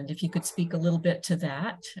 and if you could speak a little bit to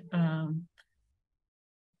that.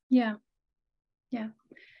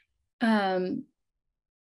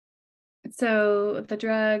 So the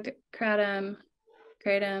drug kratom,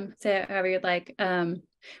 say it however you'd like,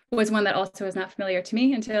 was one that also was not familiar to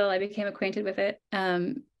me until I became acquainted with it.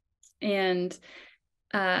 And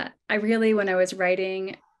I really, when I was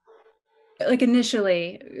writing,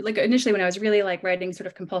 initially when I was really writing sort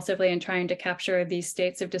of compulsively and trying to capture these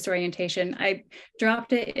states of disorientation, I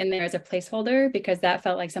dropped it in there as a placeholder because that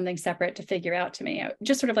felt like something separate to figure out to me.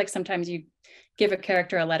 Just sort of like sometimes you give a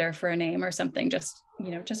character a letter for a name or something, just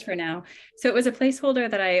for now. So it was a placeholder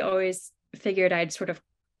that I always figured I'd sort of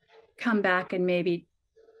come back and maybe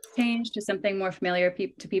change to something more familiar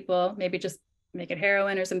to people, maybe just make it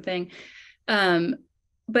heroin or something.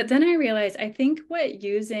 But then I realized, I think what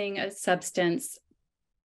using a substance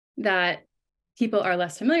that people are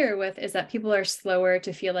less familiar with is that people are slower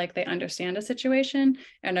to feel like they understand a situation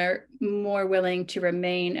and are more willing to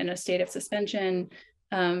remain in a state of suspension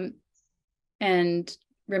and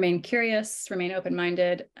remain curious, remain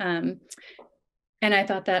open-minded. And I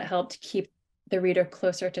thought that helped keep the reader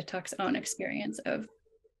closer to Tuck's own experience of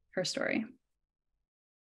her story.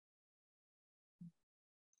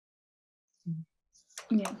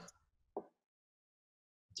 Yeah.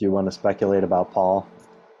 Do you want to speculate about Paul,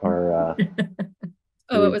 or?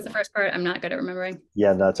 Oh, what was the first part? I'm not good at remembering.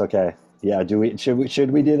 Yeah, that's okay. Yeah,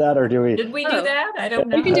 should we do that, or do we? Did we do that? I don't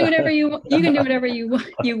know. You can do whatever you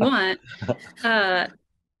want.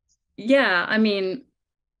 Yeah, I mean,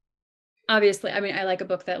 obviously, I mean, I like a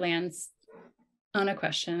book that lands on a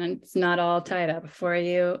question and it's not all tied up for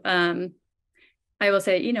you. I will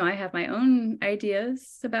say, you know, I have my own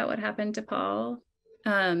ideas about what happened to Paul.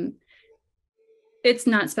 It's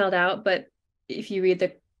not spelled out, but if you read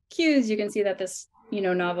the cues, you can see that this, you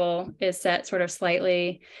know, novel is set sort of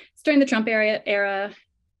slightly, it's during the Trump era,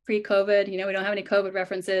 pre-COVID, you know, we don't have any COVID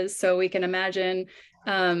references, so we can imagine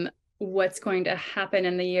what's going to happen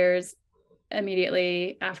in the years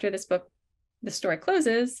immediately after this book, the story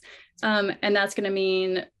closes. And that's going to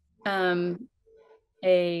mean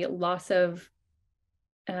a loss of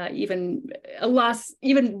even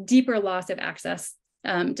deeper loss of access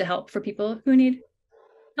to help for people who need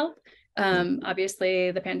help.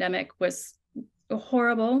 Obviously, the pandemic was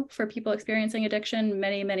horrible for people experiencing addiction.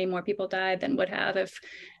 Many, many more people died than would have if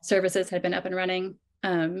services had been up and running.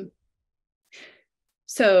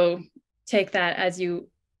 So take that as you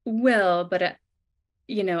will, but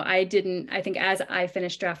you know, I think as I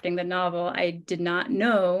finished drafting the novel, I did not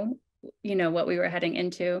know, you know, what we were heading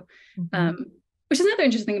into, which is another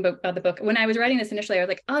interesting thing about the book. When I was writing this initially, I was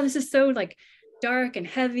like, oh, this is so like dark and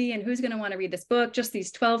heavy, and who's going to want to read this book? Just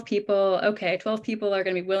these 12 people. Okay, 12 people are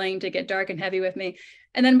going to be willing to get dark and heavy with me.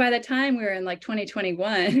 And then by the time we were in like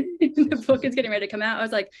 2021, the book is getting ready to come out, I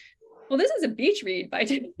was like, well, this is a beach read by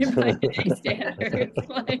today's standards.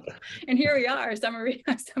 Like, and here we are, summer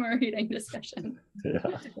reading discussion. Yeah.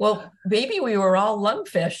 Well, maybe we were all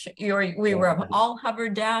lungfish. We were all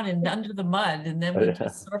hovered down and under the mud, and then we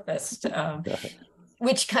just surfaced.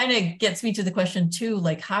 Which kind of gets me to the question too,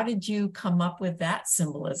 like, how did you come up with that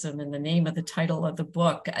symbolism in the name of the title of the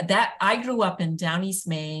book? That I grew up in Down East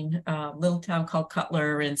Maine, a little town called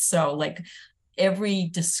Cutler, and so like every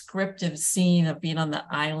descriptive scene of being on the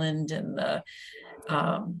island and the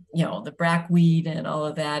you know, the brackweed and all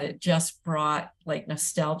of that, it just brought like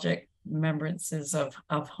nostalgic remembrances of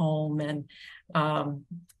home. And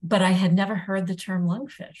but I had never heard the term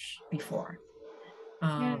lungfish before.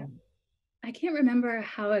 Yeah. I can't remember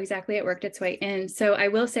how exactly it worked its way in. So I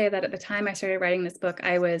will say that at the time I started writing this book,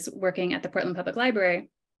 I was working at the Portland Public Library.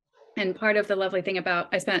 And part of the lovely thing about,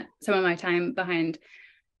 I spent some of my time behind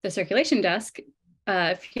the circulation desk,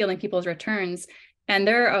 feeling people's returns. And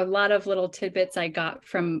there are a lot of little tidbits I got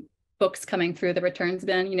from books coming through the returns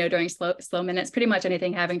bin, you know, during slow minutes, pretty much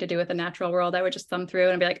anything having to do with the natural world. I would just thumb through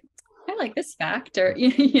and be like, I like this fact, or,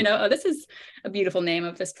 you know, oh, this is a beautiful name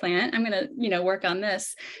of this plant. I'm going to, you know, work on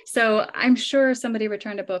this. So I'm sure somebody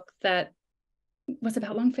returned a book that was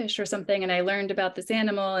about lungfish or something, and I learned about this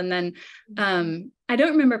animal. And then I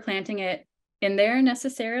don't remember planting it in there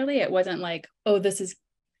necessarily. It wasn't like, oh, this is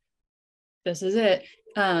it.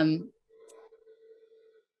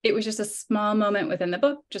 It was just a small moment within the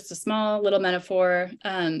book, just a small little metaphor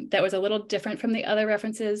that was a little different from the other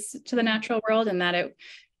references to the natural world, and that it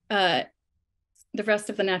the rest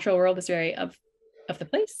of the natural world is very of the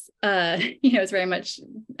place. You know, it's very much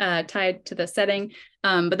tied to the setting.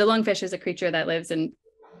 But the lungfish is a creature that lives in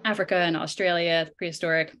Africa and Australia,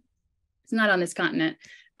 prehistoric. It's not on this continent.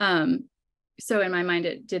 So in my mind,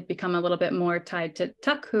 it did become a little bit more tied to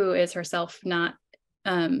Tuck, who is herself not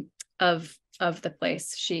of the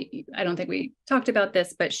place. I don't think we talked about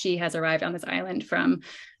this, but she has arrived on this island from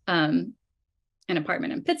an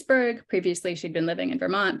apartment in Pittsburgh. Previously, she'd been living in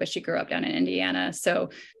Vermont, but she grew up down in Indiana. So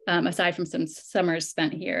aside from some summers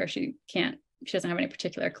spent here, she doesn't have any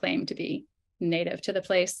particular claim to be native to the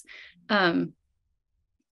place.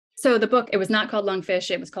 So the book, it was not called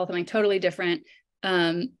Lungfish. It was called something totally different,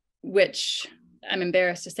 which I'm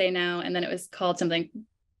embarrassed to say now. And then it was called something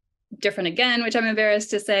different again, which I'm embarrassed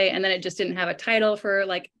to say. And then it just didn't have a title for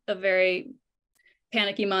like a very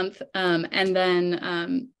panicky month. And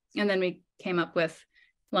then we came up with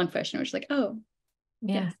Lungfish, and we're just like, oh,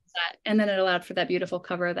 Yeah. yes, that. And then it allowed for that beautiful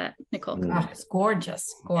cover that Nicole. Oh, it's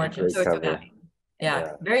gorgeous, gorgeous. Great cover.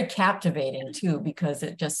 Yeah, very captivating too, because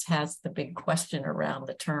it just has the big question around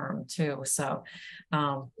the term too. So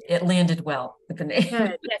it landed well with the name.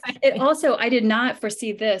 Good. Yes. It also, I did not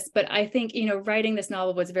foresee this, but I think, you know, writing this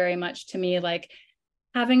novel was very much to me like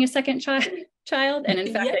having a second child. And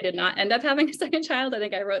in fact, Yeah. I did not end up having a second child. I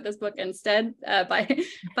think I wrote this book instead by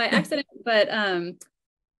accident. But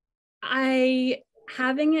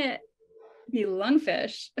having it be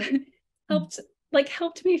Lungfish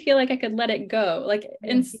helped me feel like I could let it go. Like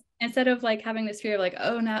instead of like having this fear of like,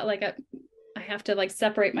 oh, not like I have to like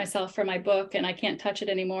separate myself from my book and I can't touch it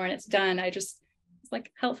anymore and it's done. It's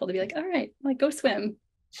like helpful to be like, all right, like go swim.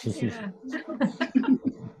 Yeah.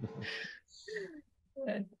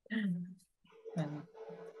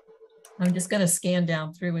 I'm just going to scan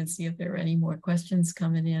down through and see if there are any more questions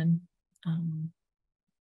coming in.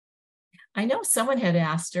 I know someone had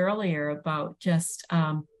asked earlier about just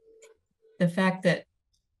the fact that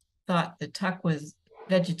thought the Tuck was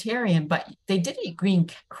vegetarian, but they did eat green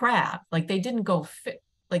crab. Like they didn't go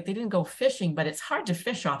fishing, but it's hard to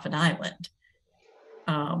fish off an island.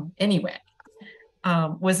 Anyway,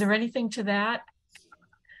 was there anything to that?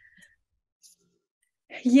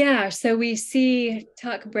 Yeah, so we see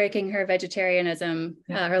Tuck breaking her vegetarianism,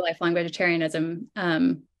 her lifelong vegetarianism.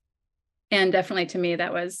 And definitely to me,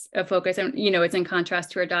 that was a focus. And, you know, it's in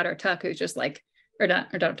contrast to her daughter, Tuck, who's just like, or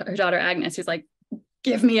not her daughter, Agnes, who's like,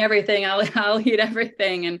 give me everything, I'll eat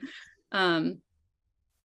everything. And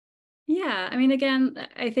yeah, I mean, again,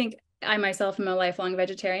 I think I myself am a lifelong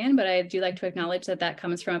vegetarian, but I do like to acknowledge that that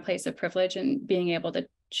comes from a place of privilege and being able to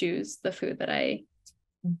choose the food that I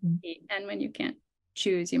eat. And when you can't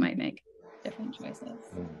choose, you might make different choices.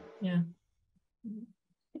 Yeah.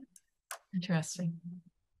 Interesting.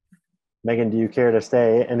 Megan, do you care to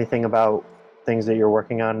say anything about things that you're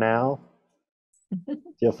working on now?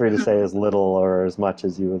 Feel free to say as little or as much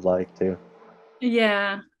as you would like to.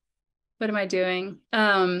 Yeah. What am I doing?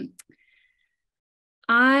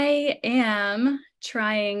 I am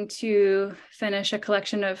trying to finish a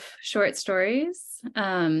collection of short stories.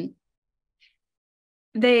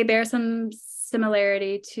 They bear some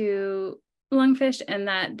similarity to Lungfish in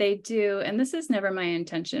that they do, and this is never my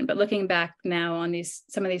intention, but looking back now on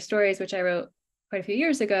some of these stories, which I wrote quite a few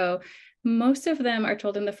years ago, most of them are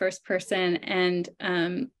told in the first person and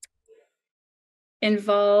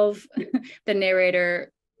involve the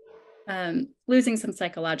narrator losing some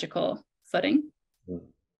psychological footing.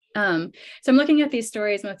 So I'm looking at these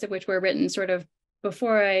stories, most of which were written sort of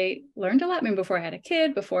before I learned a lot, I mean, before I had a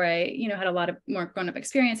kid, before I, you know, had a lot of more grown-up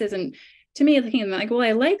experiences. And to me, looking at them like, well,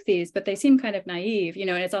 I like these, but they seem kind of naive, you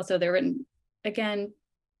know, and it's also, they're written, again,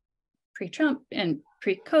 pre-Trump and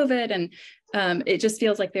pre-COVID. And it just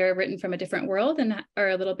feels like they're written from a different world and are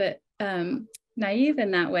a little bit naive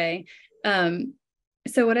in that way.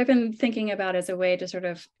 So what I've been thinking about is a way to sort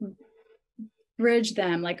of bridge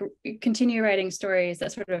them, like continue writing stories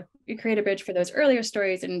that sort of create a bridge for those earlier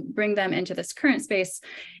stories and bring them into this current space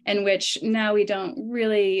in which now we don't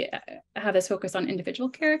really have this focus on individual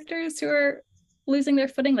characters who are losing their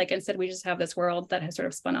footing. Like instead we just have this world that has sort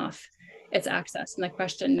of spun off its access. And the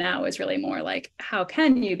question now is really more like, how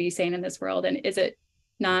can you be sane in this world? And is it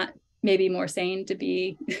not maybe more sane to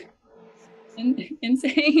be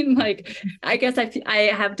insane? Like, I guess I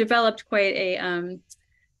have developed quite a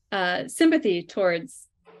sympathy towards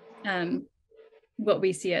what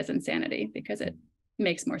we see as insanity because it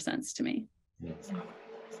makes more sense to me.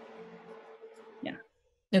 Yeah.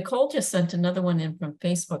 Nicole just sent another one in from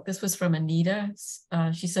Facebook. This was from Anita.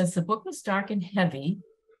 She says the book was dark and heavy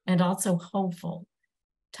and also hopeful.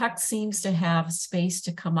 Tuck seems to have space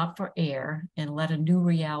to come up for air and let a new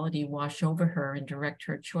reality wash over her and direct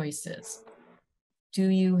her choices. Do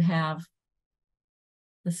you have,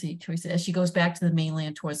 let's see, choices, as she goes back to the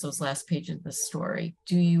mainland towards those last pages of the story,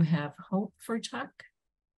 do you have hope for Tuck?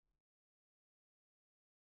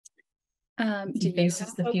 She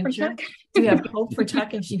faces the future. Do you have hope for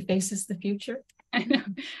Tuck if she faces the future? I know.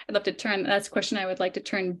 I'd love to turn, that's a question I would like to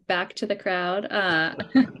turn back to the crowd. I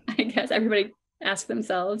guess everybody ask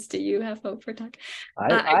themselves, do you have hope for Tuck?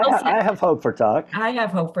 I have hope for Tuck. I have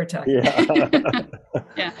hope for Tuck. Yeah.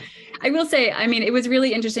 Yeah. I will say, I mean, it was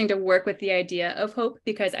really interesting to work with the idea of hope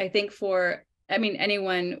because I think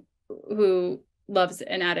anyone who loves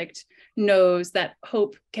an addict knows that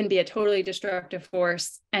hope can be a totally destructive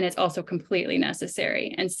force and it's also completely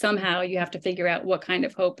necessary. And somehow you have to figure out what kind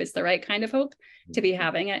of hope is the right kind of hope to be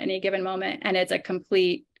having at any given moment. And it's a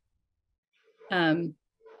complete, mind,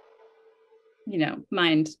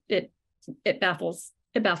 it baffles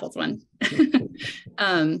one.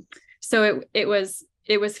 So it was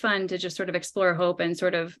fun to just sort of explore hope and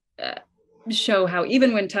sort of show how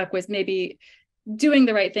even when Tuck was maybe doing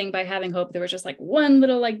the right thing by having hope, there was just like one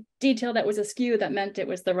little like detail that was askew that meant it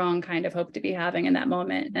was the wrong kind of hope to be having in that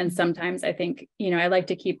moment. And sometimes I think, I like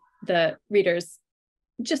to keep the readers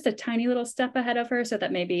just a tiny little step ahead of her so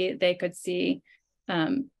that maybe they could see,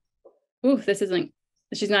 she's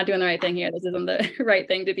not doing the right thing here. This isn't the right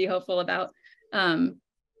thing to be hopeful about.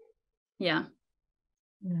 Yeah.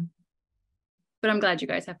 But I'm glad you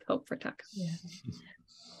guys have hope for Tuck. Yeah.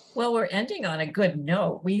 Well, we're ending on a good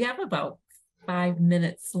note. We have about 5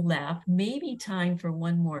 minutes left, maybe time for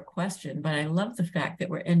one more question, but I love the fact that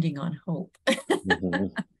we're ending on hope.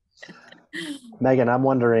 Megan, I'm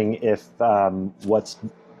wondering if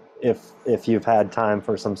if you've had time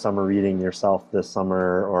for some summer reading yourself this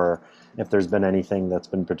summer, or if there's been anything that's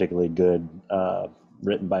been particularly good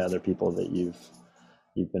written by other people that you've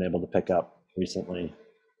been able to pick up recently.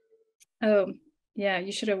 Oh, yeah,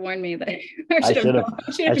 you should have warned me that I should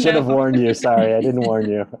have known. warned you. Sorry, I didn't warn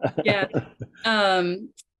you. Yeah.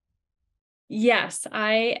 Yes,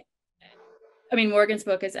 I mean, Morgan's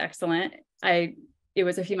book is excellent. It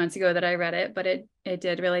was a few months ago that I read it, but it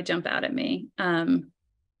did really jump out at me.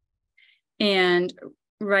 And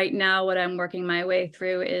right now, what I'm working my way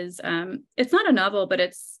through is it's not a novel, but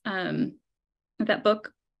it's that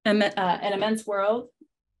book, An Immense World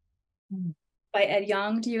by Ed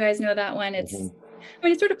Yong. Do you guys know that one? It's I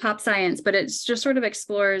mean, it's sort of pop science, but it's just sort of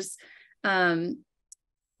explores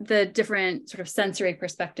the different sort of sensory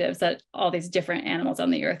perspectives that all these different animals on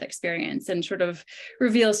the earth experience, and sort of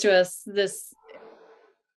reveals to us this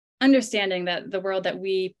understanding that the world that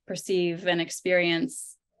we perceive and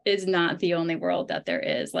experience is not the only world that there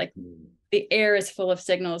is. Like, the air is full of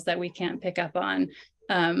signals that we can't pick up on,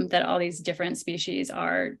 that all these different species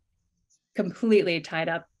are completely tied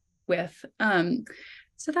up with.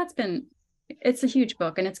 So it's a huge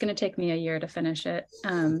book, and it's going to take me a year to finish it.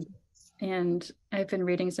 And I've been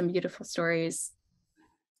reading some beautiful stories.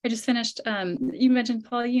 I just finished, you mentioned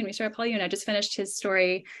Paul Yoon. We started Paul Yoon. I just finished his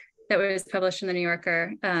story that was published in the New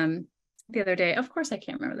Yorker the other day. Of course, I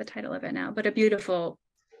can't remember the title of it now, but a beautiful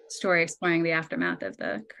story exploring the aftermath of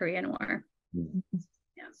the Korean War.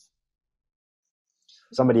 Yeah.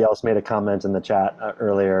 Somebody else made a comment in the chat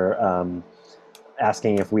earlier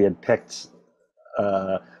asking if we had picked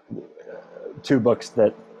two books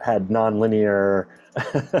that had nonlinear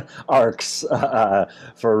arcs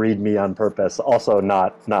for Read Me on purpose. Also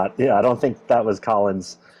not, yeah, I don't think that was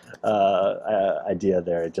Colin's idea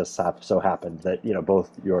there. It just so happened that,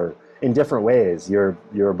 both in different ways,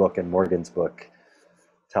 your book and Morgan's book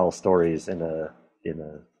tell stories in a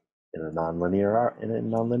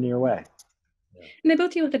nonlinear way. Yeah. And they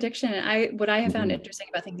both deal with addiction. And what I have found interesting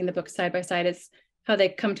about thinking the books side by side is how they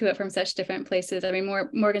come to it from such different places. I mean,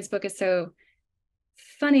 Morgan's book is so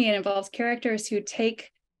funny and involves characters who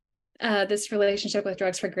take this relationship with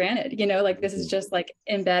drugs for granted. Like, this is just like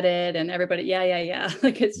embedded, and everybody, yeah.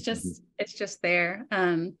 Like, it's just there.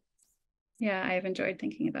 Yeah, I've enjoyed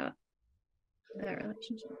thinking about that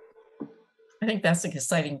relationship. I think that's the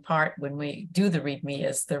exciting part when we do the Read Me,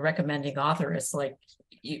 is the recommending author is like,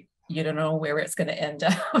 you don't know where it's going to end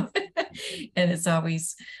up. And it's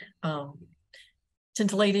always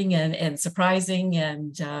titillating and surprising,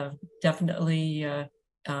 and definitely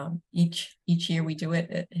each year we do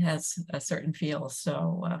it, it has a certain feel.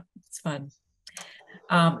 So it's fun.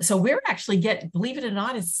 So we're actually believe it or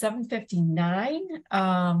not, it's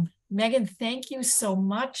 7:59. Megan, thank you so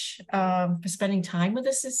much for spending time with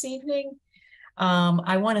us this evening.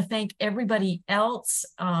 I want to thank everybody else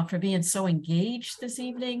for being so engaged this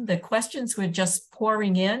evening. The questions were just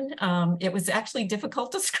pouring in. It was actually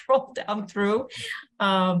difficult to scroll down through.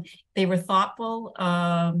 They were thoughtful.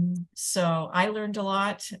 So I learned a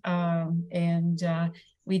lot, and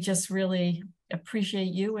we just really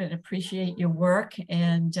appreciate you and appreciate your work,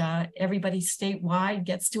 and everybody statewide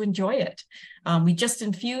gets to enjoy it. We just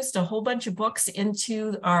infused a whole bunch of books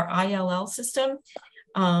into our ILL system.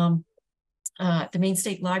 The Maine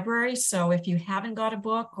State Library. So if you haven't got a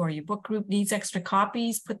book, or your book group needs extra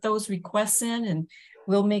copies, put those requests in, and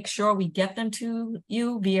we'll make sure we get them to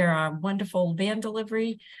you via our wonderful van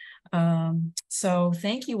delivery. So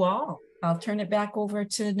thank you all. I'll turn it back over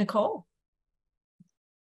to Nicole.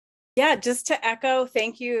 Yeah, just to echo,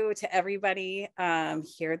 thank you to everybody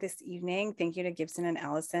here this evening. Thank you to Gibson and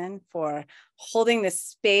Allison for holding this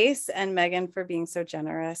space, and Megan for being so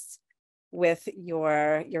generous with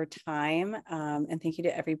your time. And thank you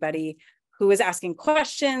to everybody who was asking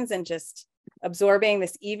questions and just absorbing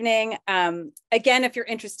this evening. Again, if you're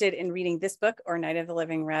interested in reading this book or Night of the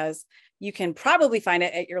Living Rez, you can probably find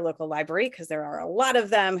it at your local library, because there are a lot of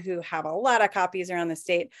them who have a lot of copies around the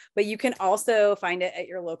state, but you can also find it at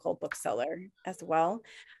your local bookseller as well.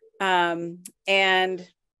 And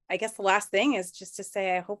I guess the last thing is just to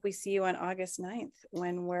say, I hope we see you on August 9th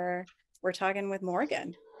when we're talking with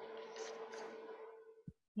Morgan.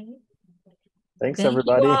 Thanks, Thank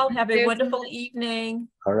everybody. you all. Have a wonderful evening.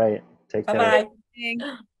 All right. Take care. Bye-bye.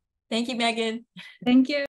 Thank you, Megan. Thank you.